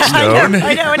 a headstone.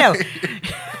 I know.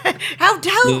 How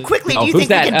quickly do you who's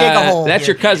think we can dig a hole? That's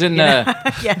here? your cousin.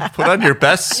 Yeah. Put on your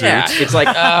best suit. Yeah, it's like,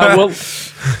 well,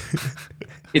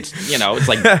 it's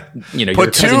like your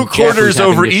Put cousin 2 Jeff who's quarters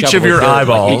having over to each shovel of your dirt.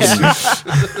 eyeballs.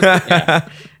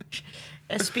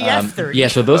 SPF 30. Yeah,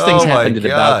 so those things Oh my happened at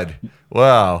God.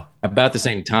 Wow. about the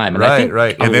same time. And Right, I think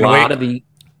right. a And then lot wait. of the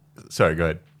Sorry, go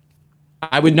ahead.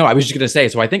 I was just going to say,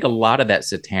 so I think a lot of that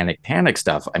satanic panic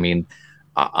stuff, I mean,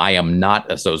 I am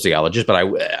not a sociologist, but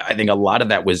I think a lot of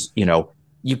that was,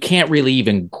 you can't really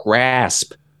even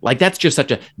grasp. Like, that's just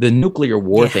the nuclear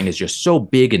war thing is just so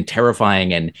big and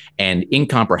terrifying and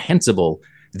incomprehensible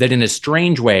that in a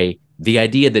strange way, the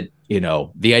idea that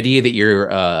your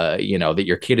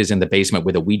kid is in the basement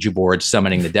with a Ouija board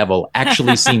summoning the devil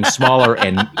actually seems smaller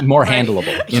and more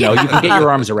handleable. You can get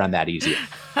your arms around that easier.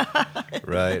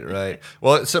 Right.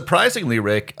 Well, surprisingly,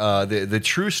 Rick, the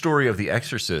true story of The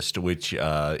Exorcist, which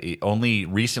it only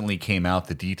recently came out,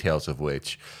 the details of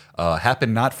which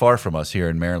happened not far from us here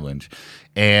in Maryland.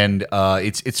 And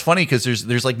it's funny because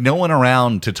there's like no one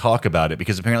around to talk about it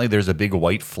because apparently there's a big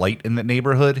white flight in the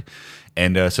neighborhood.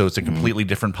 And so it's a completely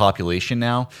different population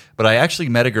now. But I actually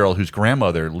met a girl whose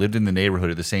grandmother lived in the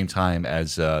neighborhood at the same time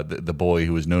as the boy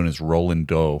who was known as Roland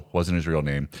Doe. Wasn't his real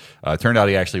name. Turned out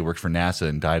he actually worked for NASA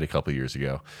and died a couple of years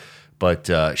ago.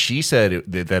 But she said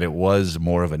that it was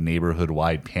more of a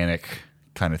neighborhood-wide panic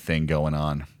kind of thing going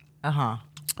on.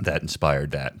 That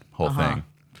inspired that whole thing.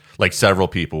 Like several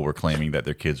people were claiming that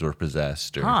their kids were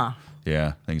possessed or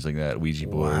things like that, Ouija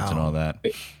boards and all that.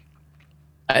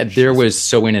 There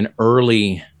was in an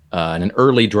early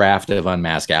draft of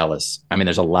Unmask Alice. I mean,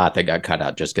 there's a lot that got cut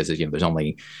out just because there's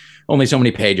only so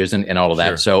many pages and all of that.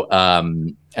 Sure. So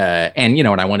and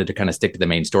I wanted to kind of stick to the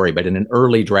main story. But in an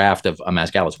early draft of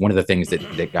Unmask Alice, one of the things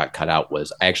that got cut out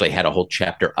was I actually had a whole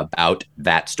chapter about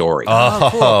that story. Oh,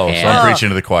 cool. so I'm preaching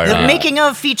to the choir. The here. making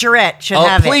of featurette should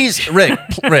have please, Rick,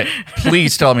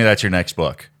 please tell me that's your next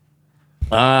book.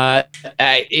 I'll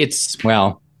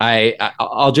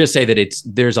just say that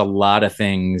there's a lot of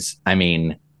things. I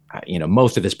mean,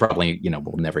 most of this probably,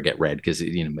 will never get read because,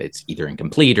 it's either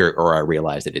incomplete or I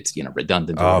realize that it's,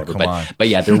 redundant or whatever. But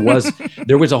yeah,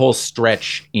 there was a whole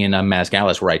stretch in Unmask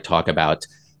Alice where I talk about,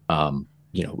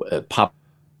 pop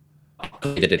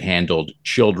that it handled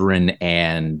children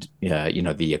and,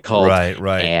 the occult.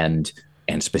 Right. And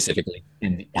specifically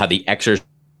in how The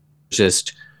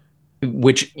Exorcist,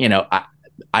 which,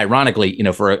 ironically,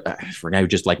 for a guy who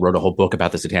just wrote a whole book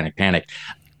about the Satanic Panic,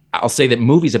 I'll say that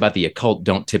movies about the occult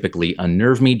don't typically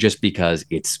unnerve me just because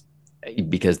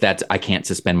I can't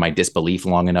suspend my disbelief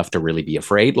long enough to really be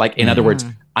afraid. Like, in other words,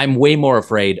 I'm way more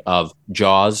afraid of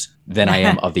Jaws than I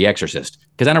am of The Exorcist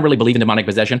because I don't really believe in demonic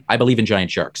possession. I believe in giant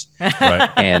sharks. Right.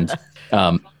 And,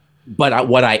 but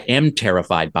what I am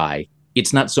terrified by,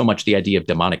 it's not so much the idea of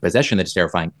demonic possession that's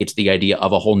terrifying. It's the idea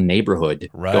of a whole neighborhood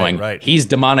going, he's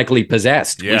demonically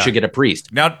possessed. Yeah. We should get a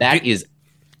priest. Now, It's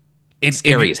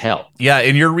scary as hell. Yeah,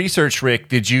 in your research, Rick,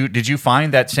 did you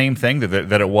find that same thing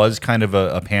that it was kind of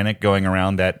a panic going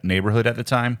around that neighborhood at the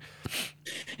time?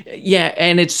 Yeah,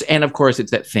 and of course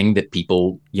it's that thing that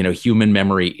people, human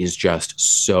memory is just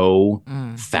so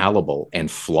fallible and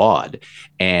flawed,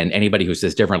 and anybody who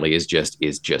says differently is just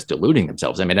deluding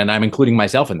themselves. I mean, and I'm including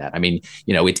myself in that. I mean,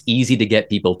 it's easy to get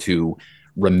people to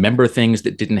remember things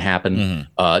that didn't happen,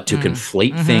 to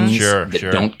conflate things that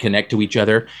don't connect to each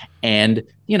other. And,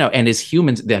 and as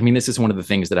humans, I mean, this is one of the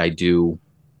things that I do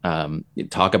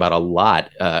talk about a lot,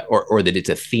 or that it's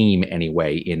a theme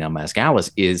anyway in Unmask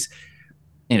Alice is,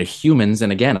 humans,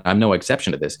 and again, I'm no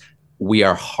exception to this, we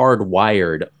are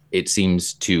hardwired, it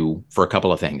seems for a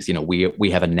couple of things.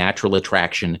 We have a natural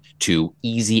attraction to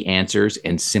easy answers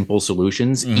and simple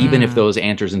solutions, even if those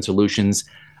answers and solutions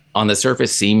on the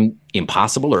surface seem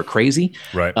impossible or crazy.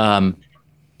 Right.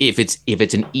 If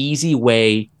it's an easy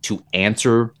way to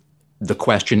answer the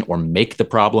question or make the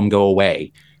problem go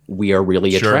away, we are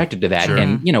really Sure, attracted to that. sure.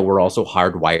 And, we're also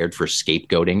hardwired for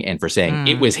scapegoating and for saying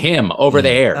it was him over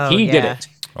there. Oh, He did yeah. it.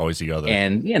 Always the other.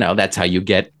 And, that's how you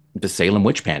get the Salem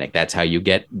witch panic. That's how you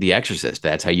get The Exorcist.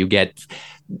 That's how you get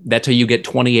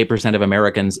 28% of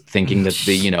Americans thinking that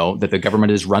the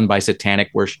government is run by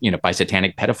satanic by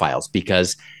satanic pedophiles,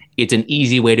 because it's an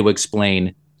easy way to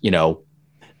explain,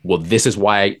 well, this is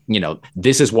why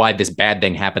this bad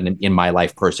thing happened in my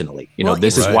life personally. Well,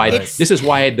 This is Right, why right. this is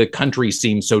why the country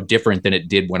seems so different than it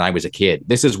did when I was a kid.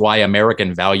 This is why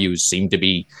American values seem to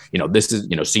be,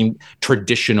 seem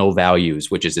traditional values,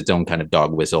 which is its own kind of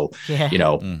dog whistle. Yeah.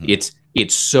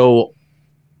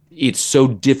 It's so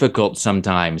difficult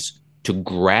sometimes to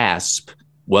grasp.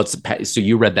 Well, so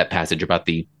you read that passage about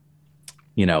the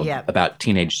Yeah. about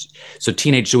teenage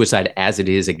suicide as it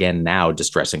is again now,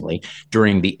 distressingly.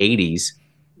 During the 80s,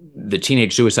 the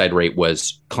teenage suicide rate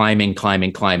was climbing. I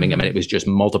mean, it was just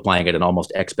multiplying at an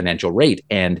almost exponential rate.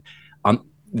 And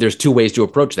there's two ways to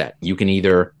approach that. You can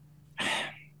either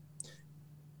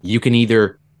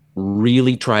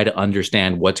really try to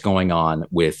understand what's going on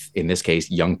with, in this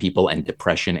case, young people and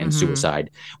depression and suicide,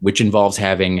 which involves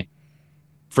having,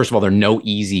 first of all, there are no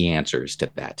easy answers to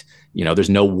that. There's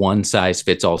no one size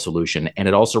fits all solution. And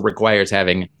it also requires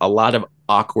having a lot of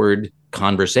awkward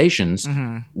conversations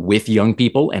with young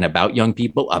people and about young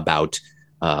people, about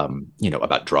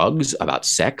drugs, about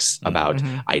sex, about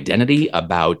identity,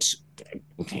 about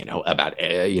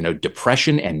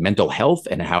depression and mental health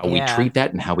and how we treat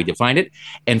that and how we define it.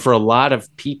 And for a lot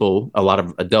of people, a lot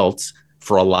of adults,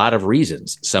 for a lot of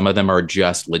reasons, some of them are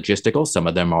just logistical, some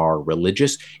of them are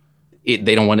religious. They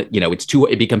don't want to,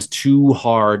 it becomes too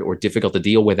hard or difficult to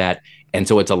deal with that. And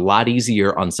so it's a lot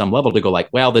easier on some level to go like,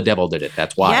 well, the devil did it.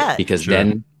 That's why, Yeah. because Sure.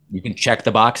 then you can check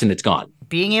the box and it's gone.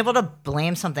 Being able to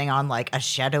blame something on like a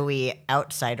shadowy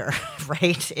outsider,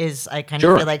 right, is I kind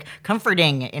Sure. of feel like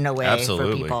comforting in a way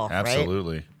for people, right?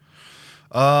 Absolutely.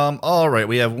 All right,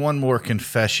 we have one more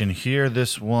confession here.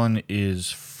 This one is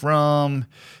from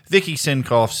Vicky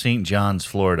Sinkoff, St. John's,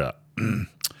 Florida.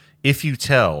 If You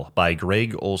Tell by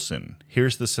Greg Olson.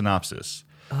 Here's the synopsis.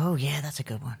 Oh yeah, that's a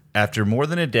good one. After more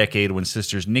than a decade, when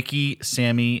sisters Nikki,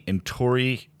 Sammy, and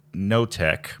Tori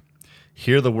Notek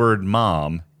hear the word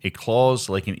mom, it claws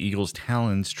like an eagle's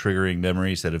talons, triggering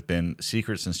memories that have been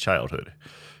secret since childhood.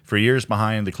 For years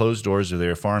behind the closed doors of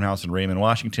their farmhouse in Raymond,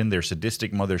 Washington, their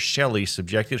sadistic mother, Shelley,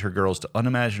 subjected her girls to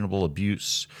unimaginable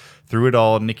abuse. Through it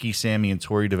all, Nikki, Sammy, and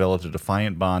Tori developed a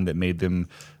defiant bond that made them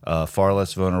far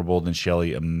less vulnerable than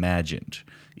Shelley imagined.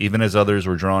 Even as others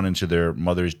were drawn into their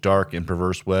mother's dark and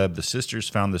perverse web, the sisters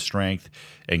found the strength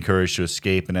and courage to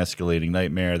escape an escalating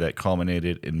nightmare that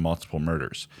culminated in multiple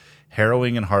murders.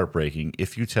 Harrowing and heartbreaking,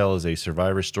 If You Tell is a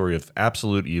survivor story of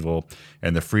absolute evil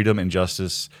and the freedom and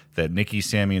justice that Nikki,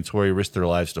 Sammy, and Tori risked their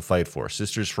lives to fight for.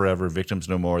 Sisters forever, victims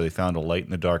no more. They found a light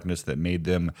in the darkness that made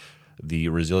them the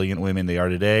resilient women they are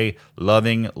today,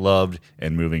 loving, loved,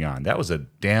 and moving on. That was a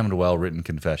damned well-written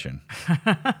confession.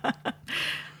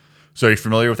 So are you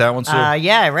familiar with that one, Sue?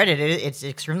 Yeah, I read it. It's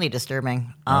extremely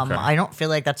disturbing. Okay. I don't feel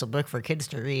like that's a book for kids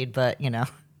to read, but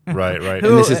Right.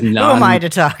 who, this is who am I to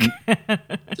talk?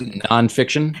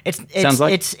 Nonfiction. It's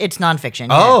nonfiction.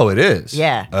 Oh, it is?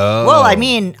 Yeah. Oh. Well, I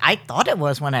mean, I thought it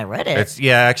was when I read it.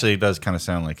 Actually, it does kind of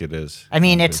sound like it is. I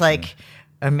mean, it's like,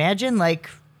 imagine like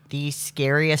the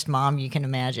scariest mom you can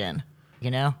imagine,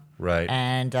 Right.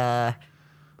 And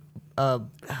Mommy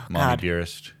God.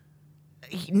 Dearest.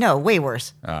 No, way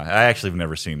worse. I actually have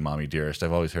never seen Mommy Dearest.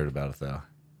 I've always heard about it, though.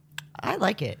 I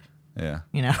like it. Yeah.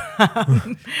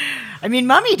 I mean,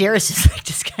 Mommy Dearest is like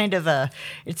just kind of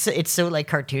it's so like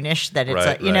cartoonish that it's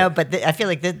Right, like, right. but I feel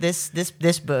like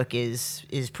this book is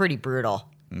pretty brutal.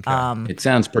 It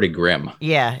sounds pretty grim.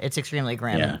 Yeah, it's extremely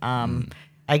grim. Yeah.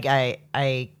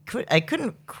 I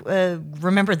couldn't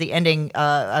remember the ending.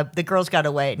 The girls got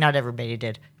away. Not everybody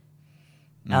did.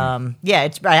 Yeah,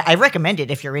 I recommend it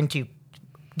if you're into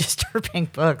disturbing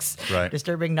books, Right.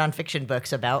 disturbing nonfiction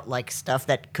books about like stuff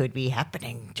that could be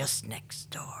happening just next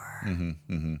door.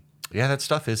 Yeah, that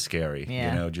stuff is scary.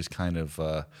 Yeah. Just kind of.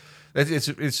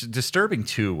 It's disturbing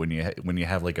too when you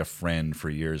have like a friend for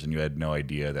years and you had no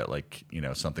idea that like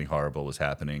something horrible was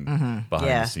happening behind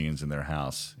Yeah. the scenes in their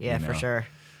house. Yeah, for sure.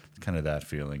 It's kind of that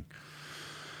feeling.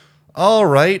 All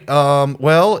right.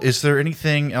 Well, is there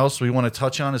anything else we want to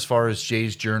touch on as far as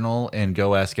Jay's journal and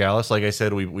Go Ask Alice? Like I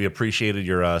said, we appreciated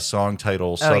your song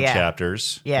title Oh, yeah.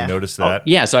 subchapters. Yeah. You noticed that?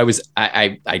 Yeah, so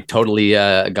I totally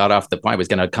got off the point. I was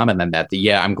going to comment on that.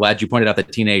 Yeah, I'm glad you pointed out the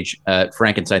teenage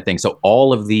Frankenstein thing. So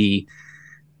all of the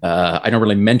I don't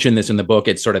really mention this in the book.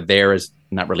 It's sort of there as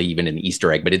not really even an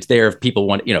Easter egg, but it's there if people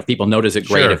want, if people notice it,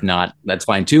 great. Sure. If not, that's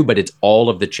fine too. But it's all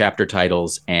of the chapter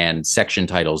titles and section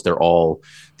titles. They're all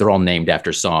named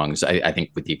after songs. I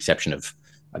think with the exception of,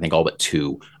 I think all but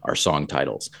 2 are song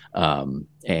titles.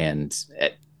 And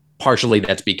partially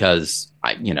that's because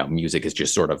music is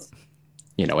just sort of,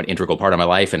 an integral part of my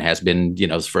life and has been,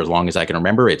 for as long as I can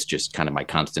remember. It's just kind of my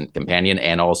constant companion.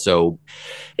 And also,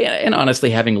 and honestly,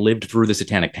 having lived through the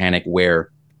Satanic Panic where,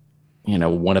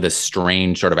 one of the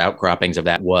strange sort of outcroppings of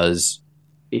that was,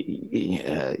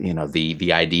 the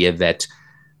idea that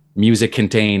music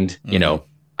contained,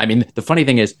 I mean, the funny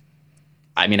thing is,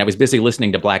 I was busy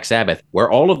listening to Black Sabbath,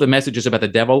 where all of the messages about the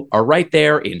devil are right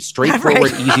there in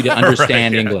straightforward, easy to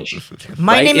understand English.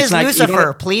 My right? name It's is not-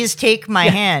 Lucifer. Please take my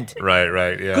hand.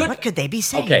 Right. Yeah. What could they be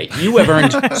saying? Okay, you have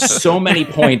earned so many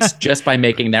points just by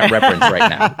making that reference right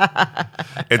now.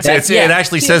 It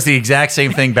actually says the exact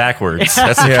same thing backwards.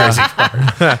 That's the crazy part.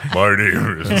 My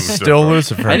name is Lucifer. Still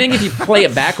Lucifer. I think if you play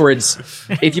it backwards,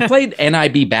 if you played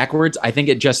NIB backwards, I think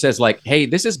it just says like, hey,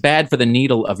 this is bad for the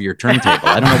needle of your turntable.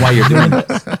 I don't know why you're doing this.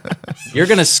 You're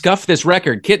going to scuff this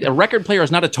record. Kid, a record player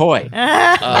is not a toy.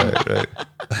 But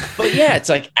yeah, it's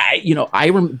like,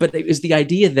 but it was the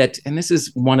idea that, and this is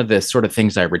one of the sort of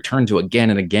things I return to again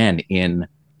and again and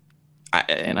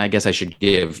I guess I should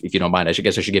give, if you don't mind, I should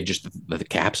give just the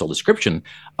capsule description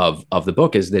of the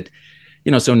book is that,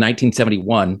 so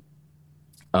 1971,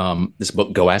 this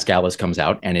book, Go Ask Alice, comes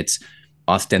out, and it's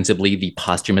ostensibly the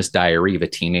posthumous diary of a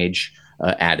teenage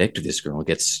addict. This girl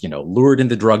gets, lured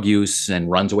into drug use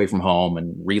and runs away from home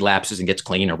and relapses and gets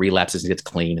clean, or relapses and gets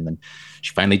clean. And then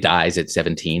she finally dies at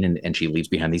 17, and she leaves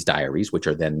behind these diaries, which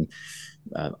are then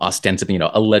ostensibly,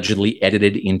 allegedly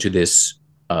edited into this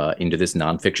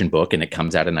nonfiction book. And it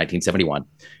comes out in 1971.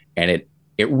 And it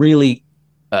really,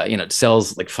 it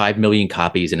sells like 5 million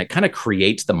copies, and it kind of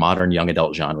creates the modern young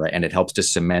adult genre. And it helps to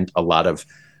cement a lot of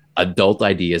adult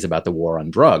ideas about the war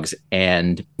on drugs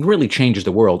and really changes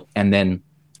the world. And then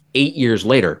 8 years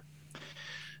later,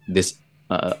 this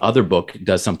other book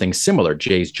does something similar,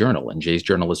 Jay's Journal. And Jay's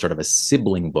Journal is sort of a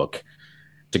sibling book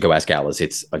to Go Ask Alice.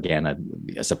 It's, again,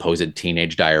 a supposed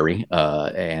teenage diary.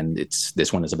 And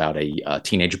this one is about a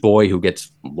teenage boy who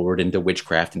gets lured into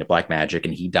witchcraft, into black magic,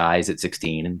 and he dies at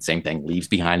 16. And same thing, leaves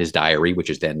behind his diary, which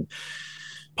is then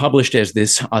published as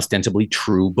this ostensibly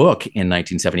true book in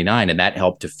 1979, and that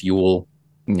helped to fuel,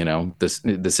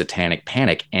 the Satanic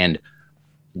Panic. And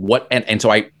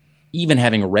so I, even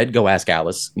having read Go Ask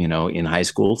Alice, in high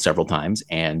school several times,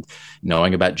 and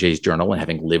knowing about Jay's Journal and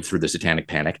having lived through the Satanic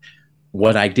Panic,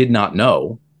 what I did not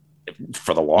know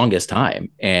for the longest time,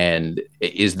 and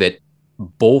is that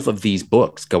both of these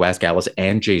books, Go Ask Alice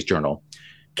and Jay's Journal,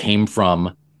 came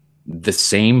from the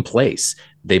same place.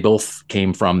 They both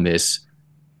came from this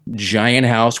giant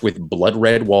house with blood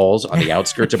red walls on the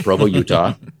outskirts of Provo,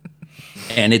 Utah.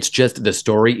 And it's just, the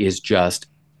story is just,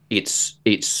 it's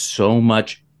so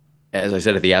much, as I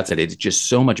said at the outset, it's just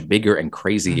so much bigger and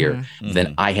crazier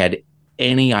than I had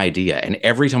any idea. And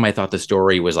every time I thought the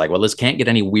story was like, well, this can't get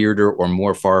any weirder or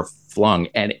more far flung.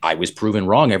 And I was proven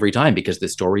wrong every time, because the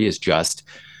story is just,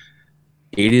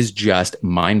 it is just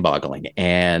mind boggling.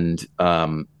 And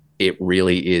it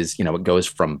really is, it goes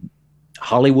from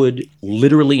Hollywood,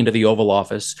 literally into the Oval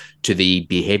Office, to the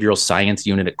behavioral science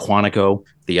unit at Quantico,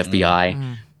 the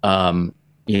FBI,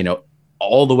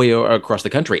 all the way across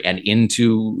the country, and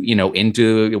into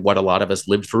what a lot of us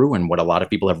lived through and what a lot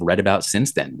of people have read about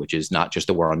since then, which is not just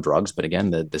the war on drugs, but again,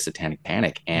 the Satanic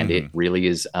Panic. And it really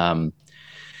is,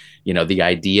 the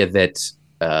idea that,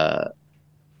 that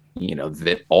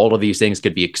all of these things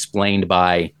could be explained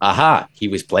by, aha, he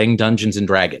was playing Dungeons and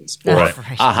Dragons, or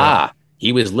aha,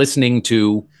 he was listening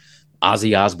to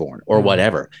Ozzy Osbourne, or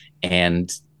whatever.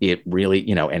 And it really,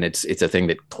 and it's a thing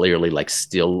that clearly like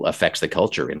still affects the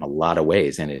culture in a lot of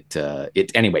ways. And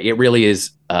anyway, it really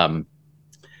is. I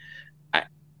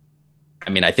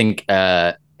think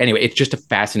anyway, it's just a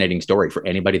fascinating story for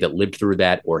anybody that lived through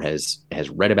that or has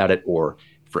read about it, or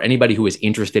for anybody who is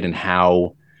interested in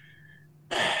how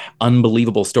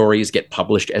unbelievable stories get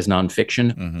published as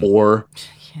nonfiction, or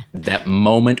that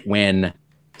moment when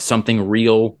something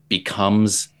real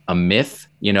becomes a myth,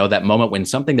 that moment when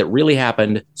something that really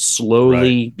happened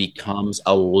slowly becomes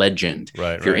a legend.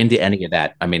 If you're into any of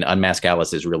that, Unmask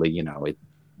Alice is really, it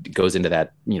goes into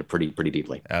that, pretty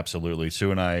deeply. Absolutely. Sue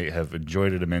and I have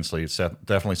enjoyed it immensely. It's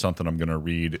definitely something I'm going to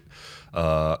read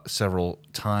several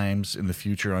times in the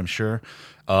future, I'm sure.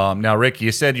 Now, Rick,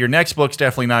 you said your next book's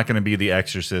definitely not going to be the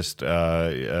Exorcist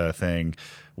thing.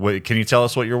 Can you tell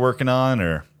us what you're working on,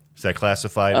 or Is that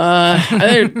classified?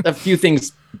 There are a few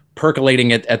things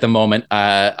percolating at the moment.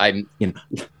 I'm,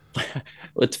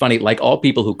 it's funny. Like all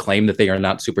people who claim that they are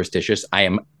not superstitious, I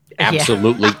am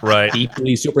absolutely Right.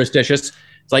 deeply superstitious.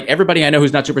 It's like everybody I know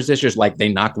who's not superstitious, like they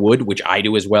knock wood, which I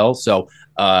do as well. So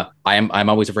I'm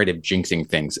always afraid of jinxing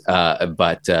things.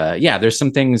 But there's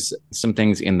some things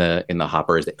in the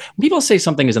hopper. When people say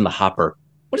something is in the hopper,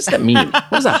 what does that mean?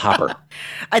 What is a hopper?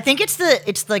 I think it's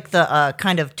like the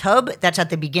kind of tub that's at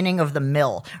the beginning of the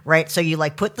mill, right? So you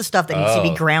like put the stuff that needs to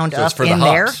be ground so it's up for the in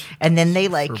there, hops. and then they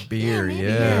like For beer, maybe,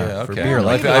 yeah. For Okay. beer,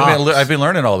 like I've been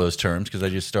learning all those terms because I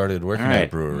just started working All at a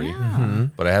right. brewery,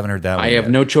 but I haven't heard that one I have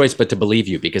yet. no choice but to believe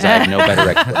you because I have no better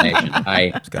explanation.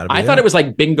 I gotta be thought it. it was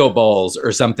like bingo balls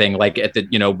or something like at the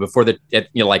before the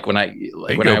like when I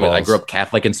balls. grew up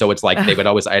Catholic, and so it's like they would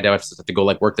always I'd have to go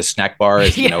like work the snack bar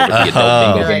as for the adult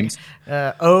bingo games.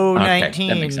 that makes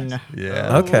 19. sense.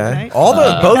 Yeah. Okay. nice. All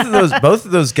the both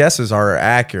of those guesses are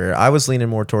accurate. I was leaning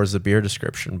more towards the beer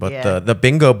description, but Yeah. the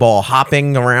bingo ball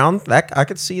hopping around, that I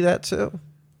could see that too.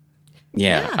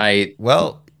 Yeah.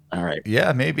 Well, All right.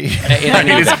 yeah, maybe. In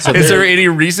any event, so Is there there- any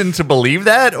reason to believe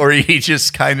that, or he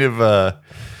just kind of?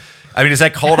 I mean, is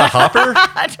that called a hopper?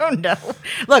 I don't know.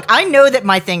 Look, I know that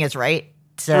my thing is right,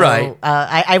 so Right.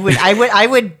 I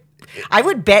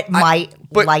would bet my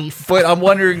life. But I'm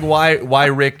wondering why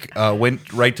Rick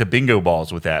went right to bingo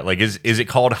balls with that. Like, is it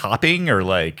called hopping or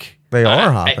like? They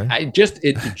are hopping. This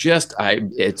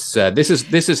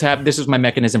is my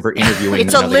mechanism for interviewing.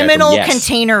 It's a another guy from liminal Yes.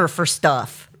 container for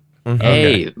stuff.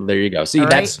 Hey, there you go. See, All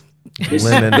right. this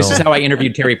is how I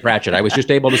interviewed Terry Pratchett. I was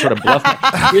just able to sort of bluff.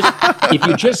 If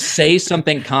you just say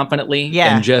something confidently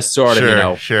Yeah. and just sort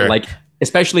of, Sure. like,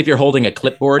 especially if you're holding a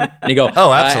clipboard and you go,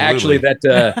 Oh, absolutely.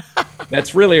 actually,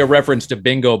 that's really a reference to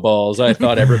bingo balls. I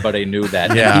thought everybody knew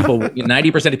that. Yeah. And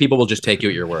 90% of people will just take you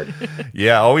at your word.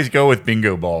 Yeah, always go with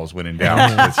bingo balls when in doubt.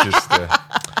 That's just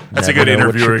that's a good Never know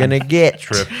what interviewer you're gonna get.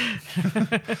 trip.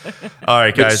 All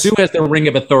right, But guys. Sue has the ring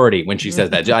of authority when she says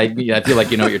that. I feel like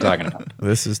you know what you're talking about.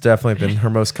 This has definitely been her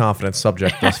most confident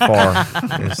subject thus far.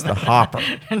 Is the hopper.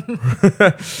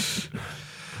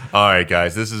 All right,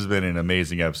 guys, this has been an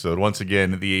amazing episode. Once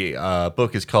again, the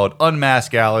book is called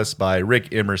Unmask Alice by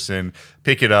Rick Emerson.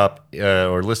 Pick it up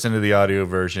or listen to the audio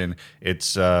version.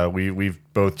 It's we've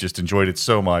both just enjoyed it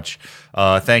so much.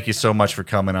 Thank you so much for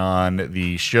coming on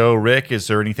the show, Rick. Is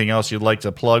there anything else you'd like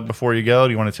to plug before you go?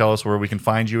 Do you want to tell us where we can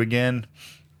find you again?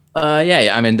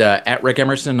 I'm at Rick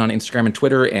Emerson on Instagram and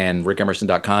Twitter and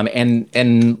rickemerson.com.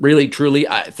 And really, truly,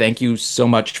 thank you so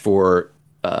much for.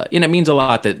 It means a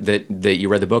lot that you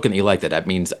read the book and that you liked it. That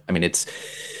means, it's.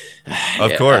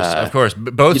 Of course.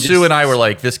 Both Sue and I were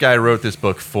like, this guy wrote this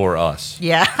book for us.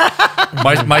 Yeah.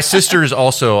 My sisters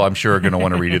also, I'm sure, are going to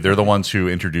want to read it. They're the ones who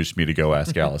introduced me to Go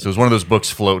Ask Alice. It was one of those books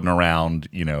floating around,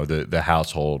 the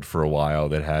household for a while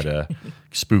that had a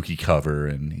spooky cover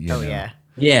and you know. Oh yeah.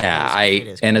 Yeah, It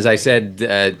is and as I said,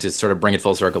 to sort of bring it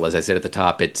full circle, as I said at the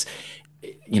top, it's.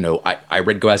 I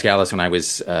read Go Ask Alice when I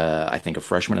was, I think, a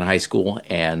freshman in high school,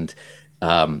 and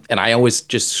I always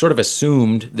just sort of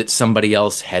assumed that somebody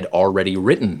else had already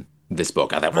written this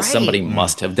book. I thought, well, Right. somebody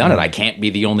must have done it. I can't be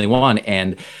the only one,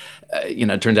 and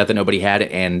it turns out that nobody had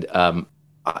it, and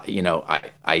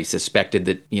I suspected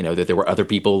that that there were other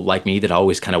people like me that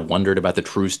always kind of wondered about the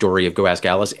true story of Go Ask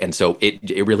Alice, and so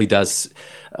it really does,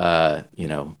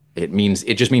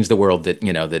 it just means the world that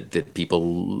that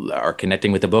people are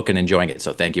connecting with the book and enjoying it.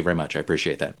 So thank you very much. I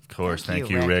appreciate that. Of course. Thank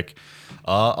you, you, Rick.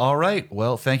 All right.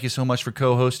 Well, thank you so much for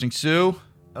co-hosting, Sue.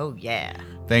 Oh yeah.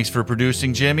 Thanks for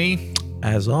producing, Jimmy.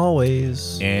 As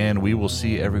always. And we will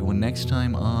see everyone next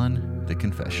time on The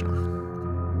Confessional.